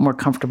feel more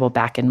comfortable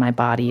back in my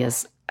body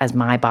as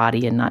my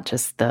body, and not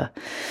just the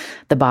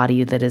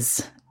body that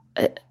is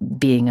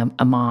being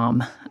a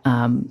mom.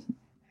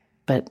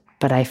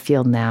 But I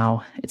feel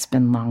now it's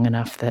been long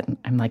enough that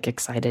I'm like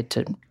excited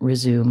to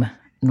resume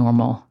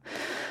normal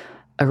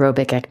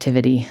aerobic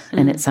activity,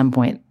 and at some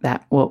point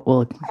that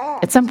will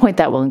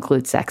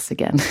include sex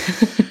again.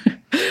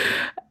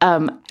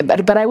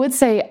 But I would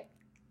say,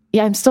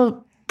 yeah, I'm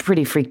still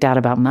pretty freaked out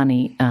about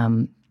money.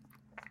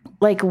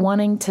 Like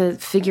wanting to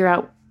figure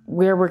out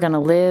where we're going to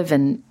live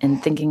and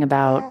thinking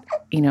about,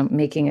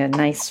 making a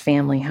nice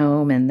family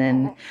home, and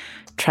then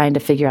trying to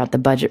figure out the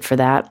budget for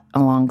that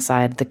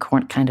alongside the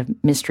kind of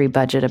mystery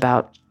budget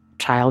about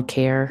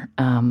childcare.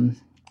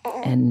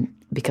 And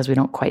because we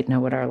don't quite know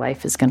what our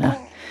life is going to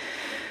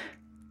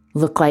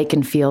look like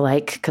and feel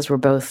like, because we're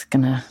both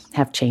going to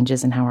have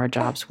changes in how our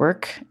jobs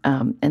work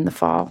in the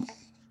fall.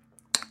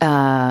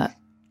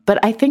 But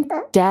I think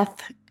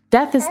death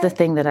is the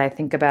thing that I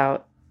think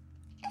about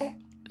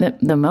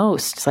the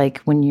most. It's like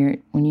when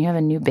you have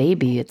a new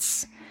baby,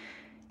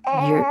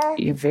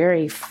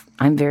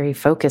 I'm very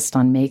focused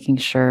on making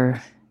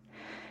sure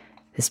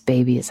this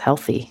baby is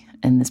healthy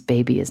and this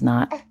baby is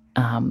not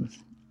going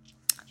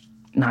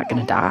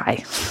to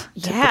die. To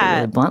put it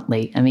really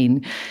bluntly. I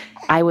mean,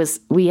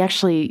 we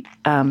actually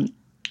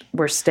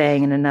were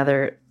staying in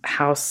another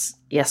house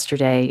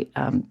yesterday,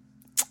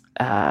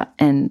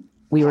 and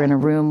we were in a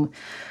room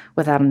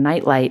without a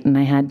nightlight, and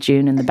I had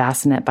June in the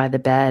bassinet by the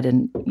bed,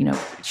 and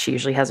she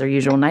usually has her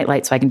usual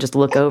nightlight, so I can just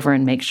look over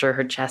and make sure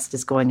her chest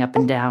is going up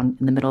and down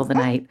in the middle of the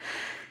night.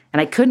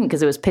 And I couldn't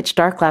because it was pitch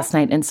dark last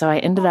night, and so I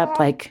ended up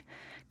like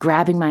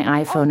grabbing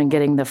my iPhone and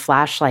getting the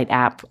flashlight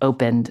app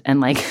opened, and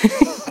like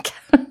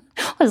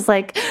was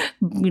like,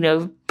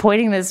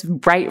 pointing this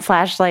bright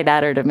flashlight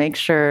at her to make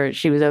sure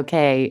she was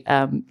okay.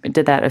 I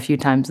did that a few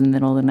times in the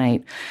middle of the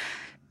night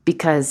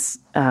because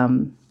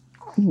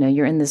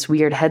you're in this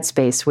weird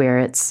headspace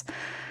where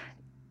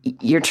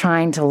you're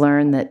trying to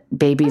learn that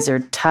babies are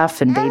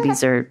tough and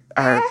babies are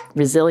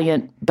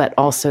resilient, but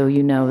also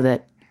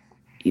that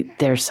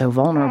they're so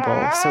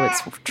vulnerable. So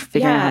it's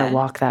figuring out how to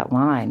walk that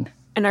line.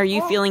 And are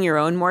you feeling your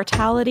own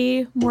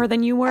mortality more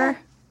than you were?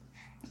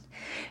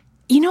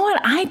 You know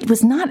what? I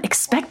was not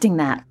expecting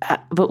that.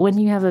 But when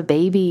you have a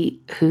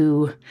baby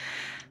who,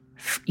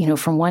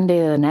 from one day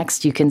to the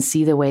next, you can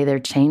see the way they're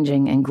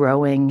changing and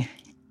growing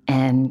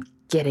and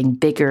getting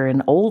bigger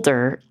and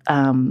older,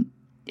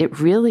 it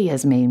really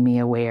has made me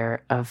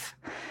aware of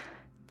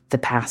the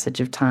passage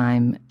of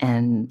time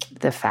and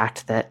the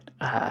fact that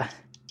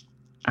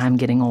I'm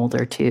getting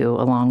older too,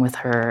 along with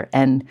her.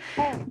 And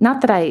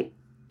not that I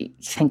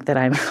think that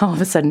I'm all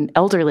of a sudden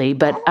elderly,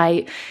 but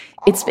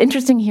it's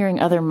interesting hearing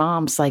other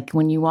moms, like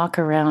when you walk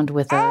around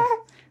with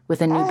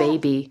a new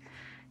baby,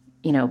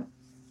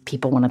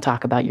 people want to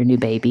talk about your new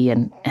baby.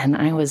 And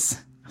I was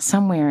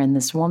somewhere, and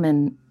this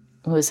woman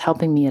who was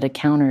helping me at a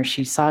counter,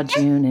 she saw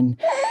June, and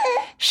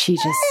she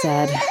just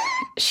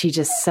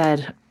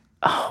said,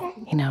 oh,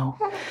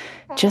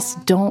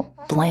 just don't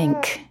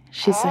blink.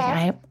 She's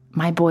like,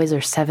 my boys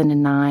are 7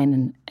 and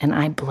 9, and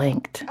I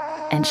blinked.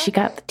 And she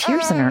got the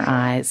tears in her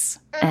eyes.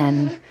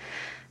 And,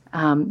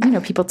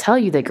 people tell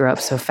you they grow up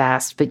so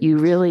fast, but you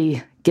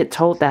really get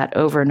told that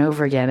over and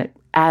over again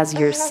as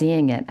you're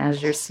seeing it,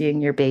 as you're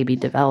seeing your baby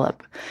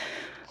develop.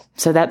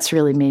 So that's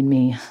really made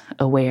me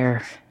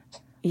aware.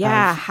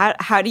 Yeah.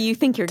 How do you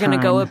think you're going to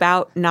go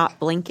about not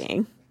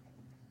blinking?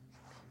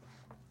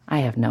 I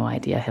have no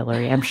idea,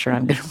 Hillary. I'm sure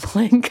I'm going to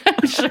blink.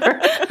 I'm sure.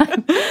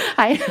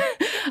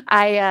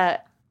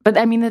 But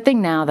I mean, the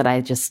thing now that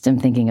I just am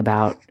thinking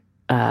about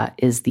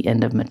is the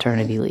end of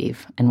maternity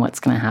leave and what's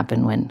going to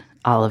happen when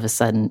all of a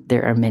sudden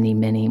there are many,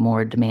 many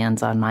more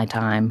demands on my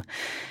time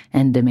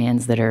and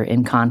demands that are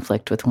in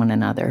conflict with one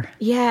another.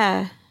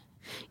 Yeah.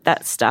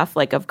 That stuff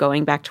like of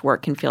going back to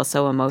work can feel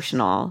so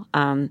emotional.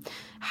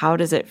 How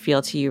does it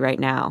feel to you right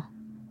now?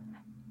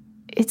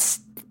 It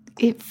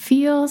still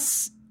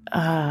feels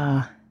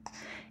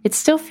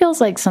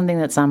like something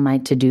that's on my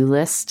to-do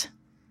list,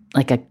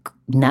 like a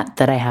nut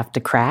that I have to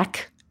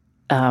crack.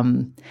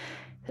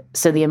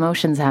 So the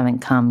emotions haven't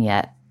come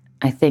yet.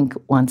 I think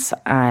once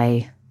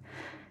I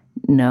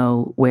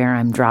know where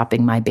I'm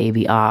dropping my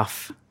baby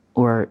off,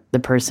 or the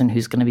person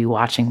who's going to be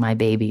watching my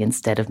baby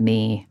instead of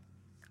me,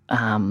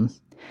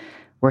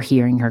 we're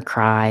hearing her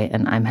cry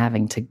and I'm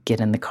having to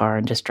get in the car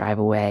and just drive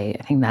away.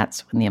 I think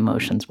that's when the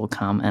emotions will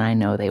come, and I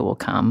know they will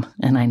come,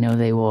 and I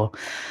know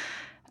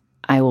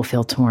I will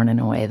feel torn in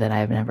a way that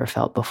I've never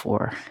felt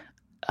before.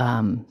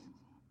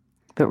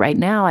 But right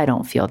now, I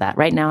don't feel that.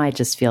 Right now, I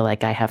just feel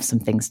like I have some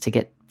things to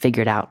get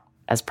figured out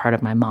as part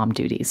of my mom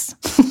duties.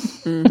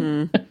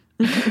 Mm-hmm.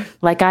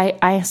 Like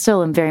I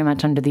still am very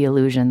much under the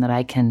illusion that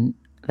I can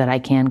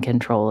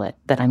control it,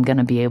 that I'm going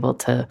to be able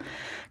to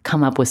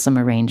come up with some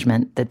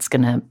arrangement that's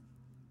going to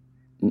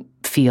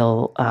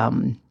feel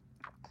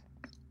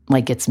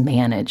like it's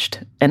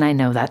managed. And I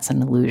know that's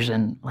an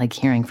illusion, like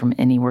hearing from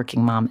any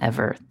working mom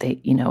ever.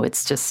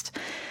 It's just,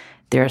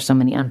 there are so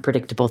many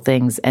unpredictable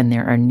things, and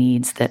there are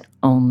needs that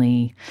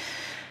only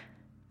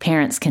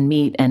parents can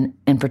meet, and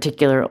in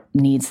particular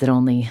needs that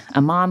only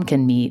a mom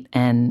can meet,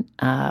 and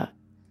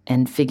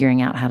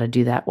figuring out how to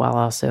do that while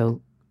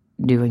also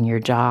doing your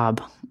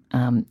job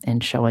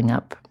and showing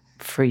up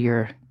for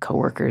your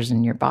coworkers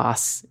and your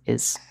boss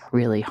is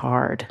really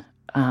hard.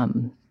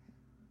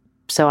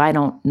 So I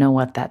don't know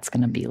what that's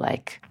going to be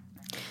like.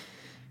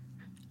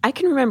 I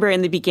can remember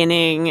in the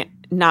beginning,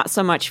 not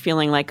so much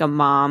feeling like a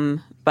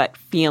mom, but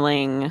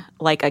feeling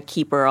like a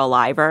keeper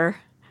aliver.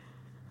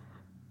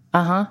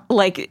 Uh-huh.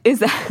 Like, is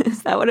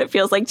that what it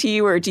feels like to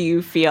you? Or do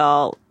you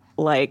feel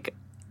like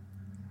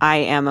I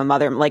am a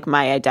mother, like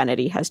my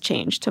identity has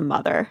changed to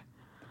mother?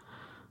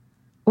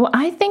 Well,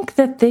 I think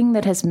the thing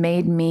that has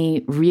made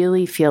me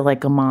really feel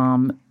like a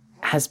mom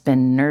has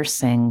been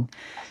nursing,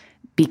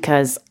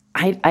 because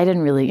I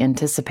didn't really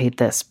anticipate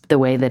this, the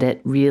way that it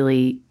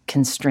really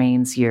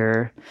constrains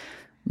your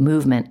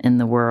movement in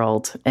the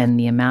world and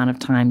the amount of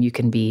time you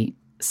can be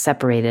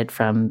separated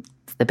from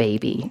the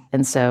baby.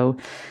 And so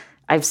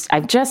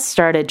I've just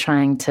started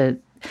trying to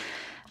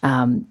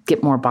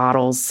get more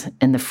bottles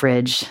in the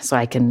fridge so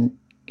I can,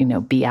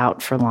 be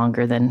out for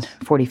longer than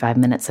 45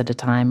 minutes at a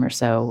time or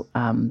so.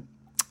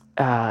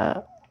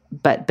 But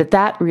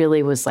that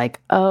really was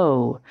like,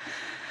 oh,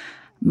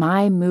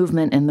 my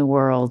movement in the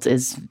world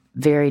is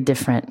very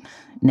different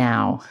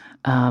now.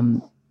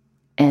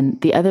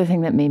 And the other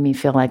thing that made me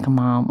feel like a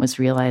mom was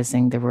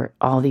realizing there were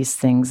all these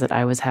things that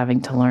I was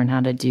having to learn how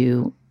to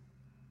do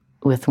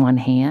with one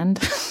hand.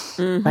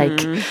 Mm-hmm.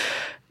 Like,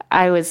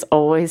 I was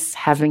always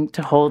having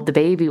to hold the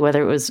baby,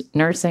 whether it was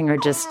nursing or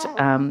just,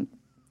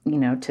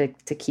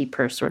 to keep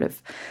her sort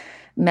of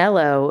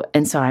mellow.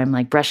 And so I'm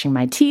like brushing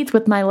my teeth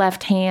with my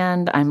left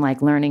hand. I'm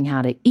like learning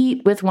how to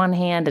eat with one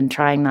hand and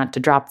trying not to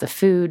drop the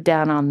food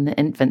down on the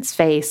infant's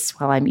face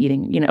while I'm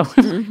eating,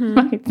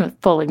 mm-hmm.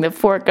 pulling the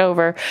fork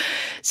over.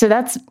 So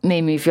that's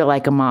made me feel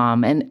like a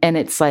mom. And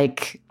it's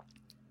like,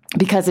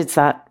 because it's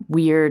that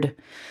weird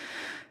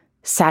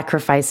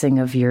sacrificing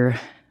of your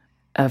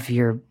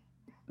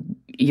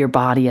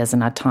body as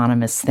an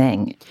autonomous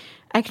thing.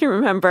 I can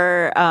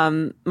remember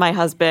my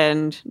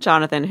husband,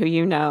 Jonathan, who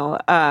you know,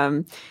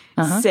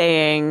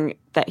 saying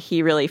that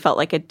he really felt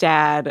like a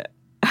dad.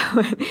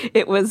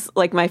 It was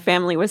like my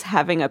family was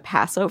having a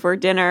Passover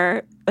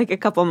dinner like a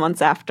couple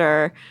months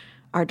after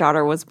our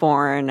daughter was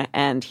born,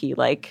 and he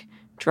like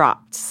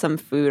dropped some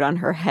food on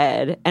her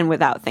head and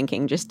without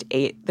thinking just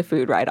ate the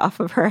food right off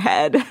of her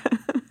head.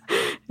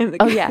 And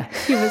oh, yeah.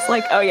 He was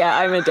like, oh, yeah,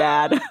 I'm a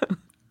dad.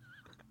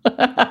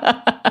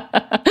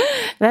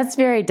 That's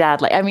very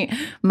dad-like. I mean,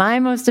 my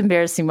most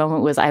embarrassing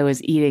moment was I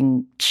was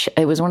eating,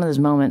 it was one of those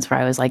moments where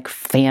I was like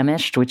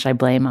famished, which I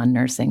blame on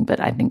nursing, but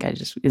I think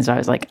so I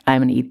was like,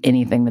 I'm going to eat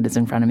anything that is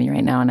in front of me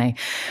right now. And I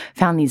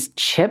found these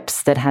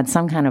chips that had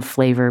some kind of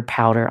flavor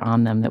powder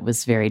on them that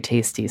was very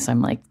tasty. So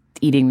I'm like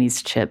eating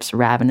these chips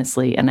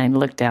ravenously, and I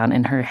look down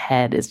and her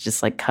head is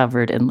just like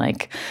covered in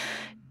like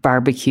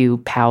barbecue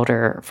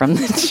powder from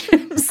the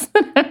chips.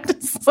 I'm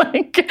just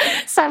like,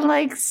 so I'm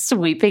like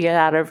sweeping it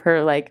out of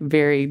her like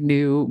very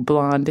new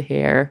blonde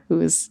hair. It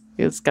was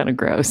kind of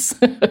gross.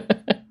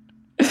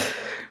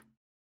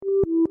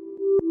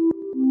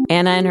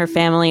 Anna and her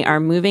family are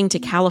moving to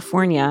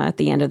California at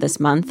the end of this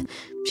month.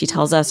 She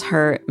tells us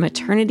her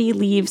maternity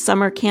leave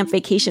summer camp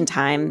vacation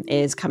time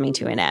is coming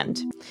to an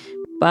end.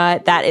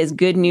 But that is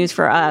good news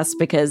for us,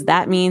 because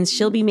that means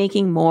she'll be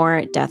making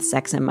more Death,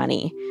 Sex, and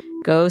Money.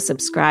 Go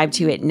subscribe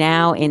to it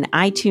now in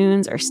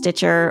iTunes or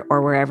Stitcher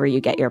or wherever you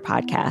get your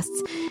podcasts.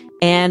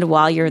 And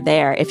while you're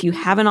there, if you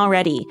haven't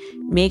already,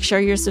 make sure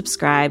you're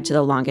subscribed to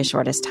The Longest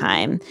Shortest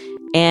Time.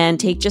 And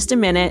take just a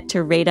minute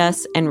to rate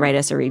us and write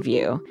us a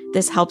review.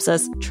 This helps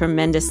us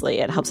tremendously.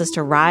 It helps us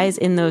to rise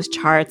in those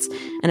charts,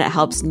 and it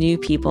helps new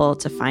people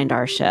to find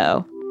our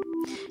show.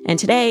 And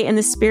today, in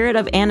the spirit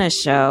of Anna's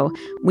show,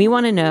 we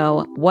want to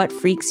know what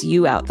freaks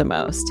you out the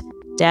most: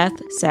 death,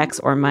 sex,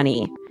 or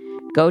money.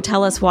 Go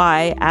tell us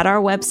why at our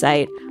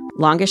website,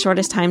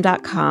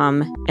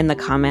 longestshortesttime.com, in the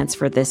comments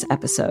for this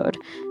episode.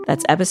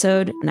 That's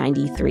episode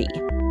 93.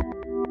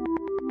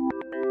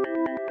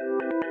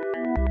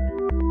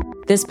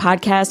 This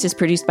podcast is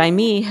produced by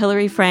me,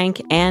 Hillary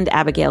Frank, and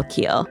Abigail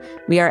Keel.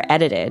 We are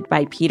edited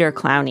by Peter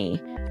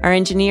Clowney. Our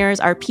engineers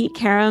are Pete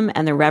Karam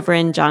and the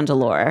Reverend John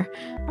Delore.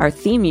 Our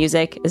theme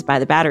music is by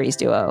the Batteries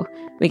Duo.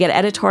 We get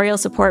editorial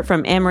support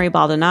from Anne-Marie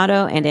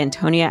Baldonado and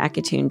Antonia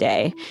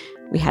Akatunde.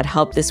 We had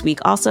help this week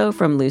also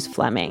from Luz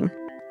Fleming.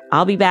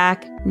 I'll be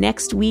back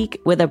next week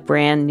with a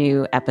brand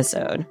new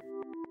episode.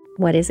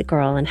 What is a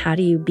girl, and how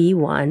do you be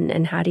one,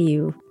 and how do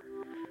you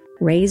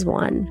raise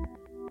one?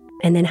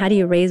 And then how do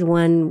you raise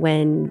one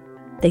when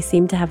they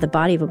seem to have the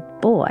body of a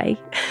boy?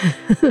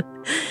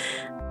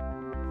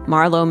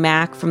 Marlo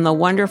Mack from the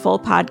wonderful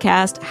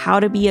podcast How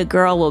to Be a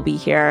Girl will be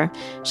here.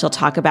 She'll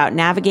talk about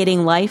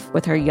navigating life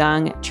with her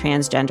young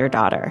transgender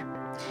daughter.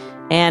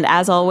 And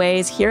as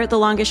always, here at The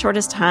Longest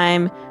Shortest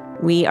Time,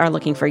 we are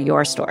looking for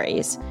your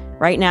stories.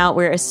 Right now,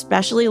 we're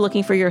especially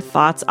looking for your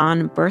thoughts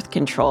on birth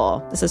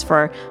control. This is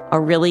for a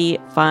really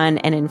fun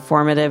and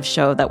informative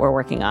show that we're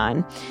working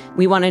on.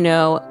 We want to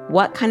know,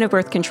 what kind of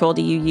birth control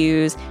do you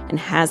use, and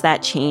has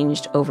that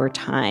changed over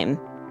time?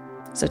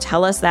 So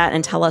tell us that,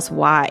 and tell us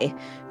why.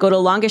 Go to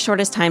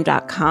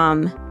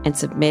longestshortesttime.com and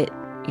submit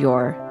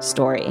your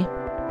story.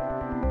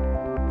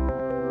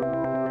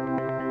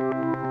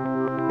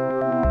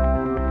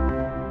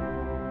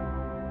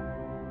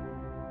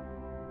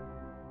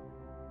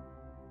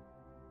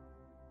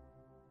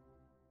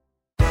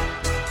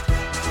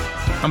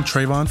 I'm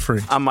Trayvon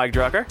Free. I'm Mike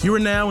Drucker. You are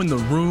now in the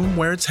room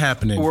where it's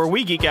happening. Where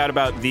we geek out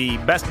about the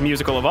best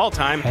musical of all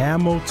time,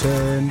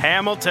 Hamilton.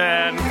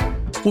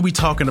 We'll be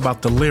talking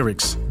about the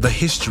lyrics, the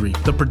history,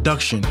 the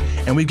production,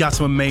 and we've got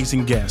some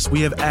amazing guests.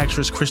 We have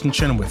actress Kristen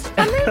Chenoweth.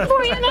 I'm rooting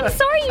for you, and I'm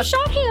sorry you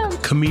shot him.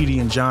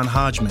 Comedian John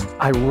Hodgman.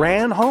 I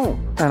ran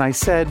home, and I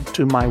said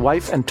to my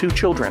wife and 2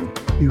 children,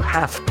 you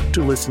have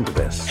to listen to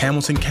this.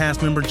 Hamilton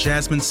cast member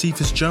Jasmine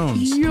Cephas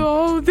Jones.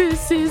 Yo,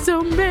 this is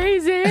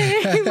amazing.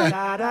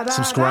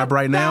 Subscribe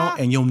right now,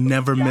 and you'll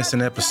never miss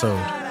an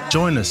episode.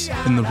 Join us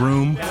in the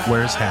room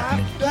where it's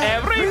happening.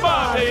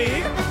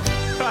 Everybody!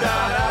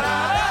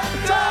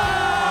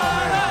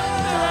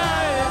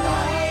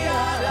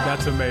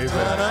 That's amazing.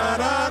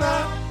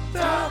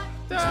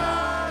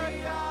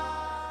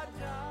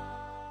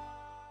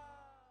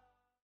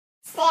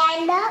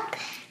 Stand up.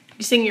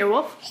 You sing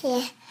Earwolf?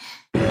 Yeah.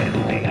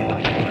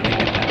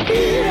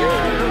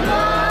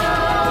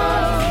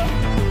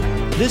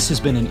 This has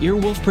been an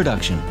Earwolf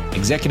production,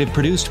 executive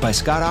produced by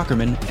Scott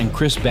Aukerman and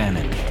Chris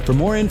Bannon. For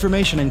more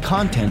information and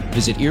content,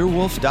 visit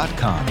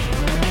earwolf.com.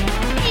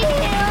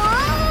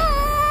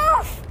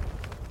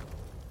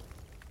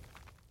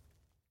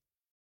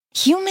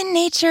 Human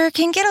nature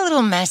can get a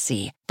little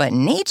messy, but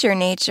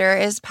nature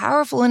is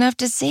powerful enough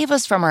to save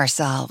us from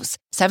ourselves.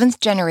 Seventh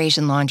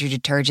Generation Laundry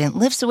Detergent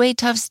lifts away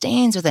tough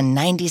stains with a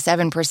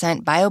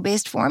 97%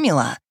 bio-based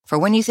formula. For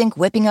when you think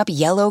whipping up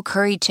yellow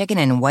curry chicken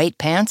in white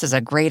pants is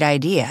a great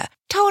idea.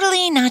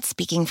 Totally not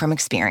speaking from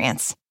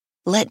experience.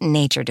 Let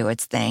nature do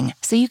its thing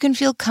so you can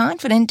feel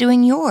confident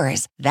doing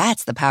yours.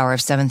 That's the power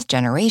of Seventh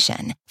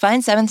Generation.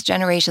 Find Seventh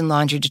Generation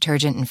Laundry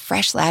Detergent in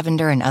fresh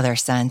lavender and other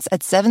scents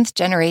at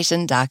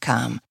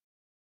seventhgeneration.com.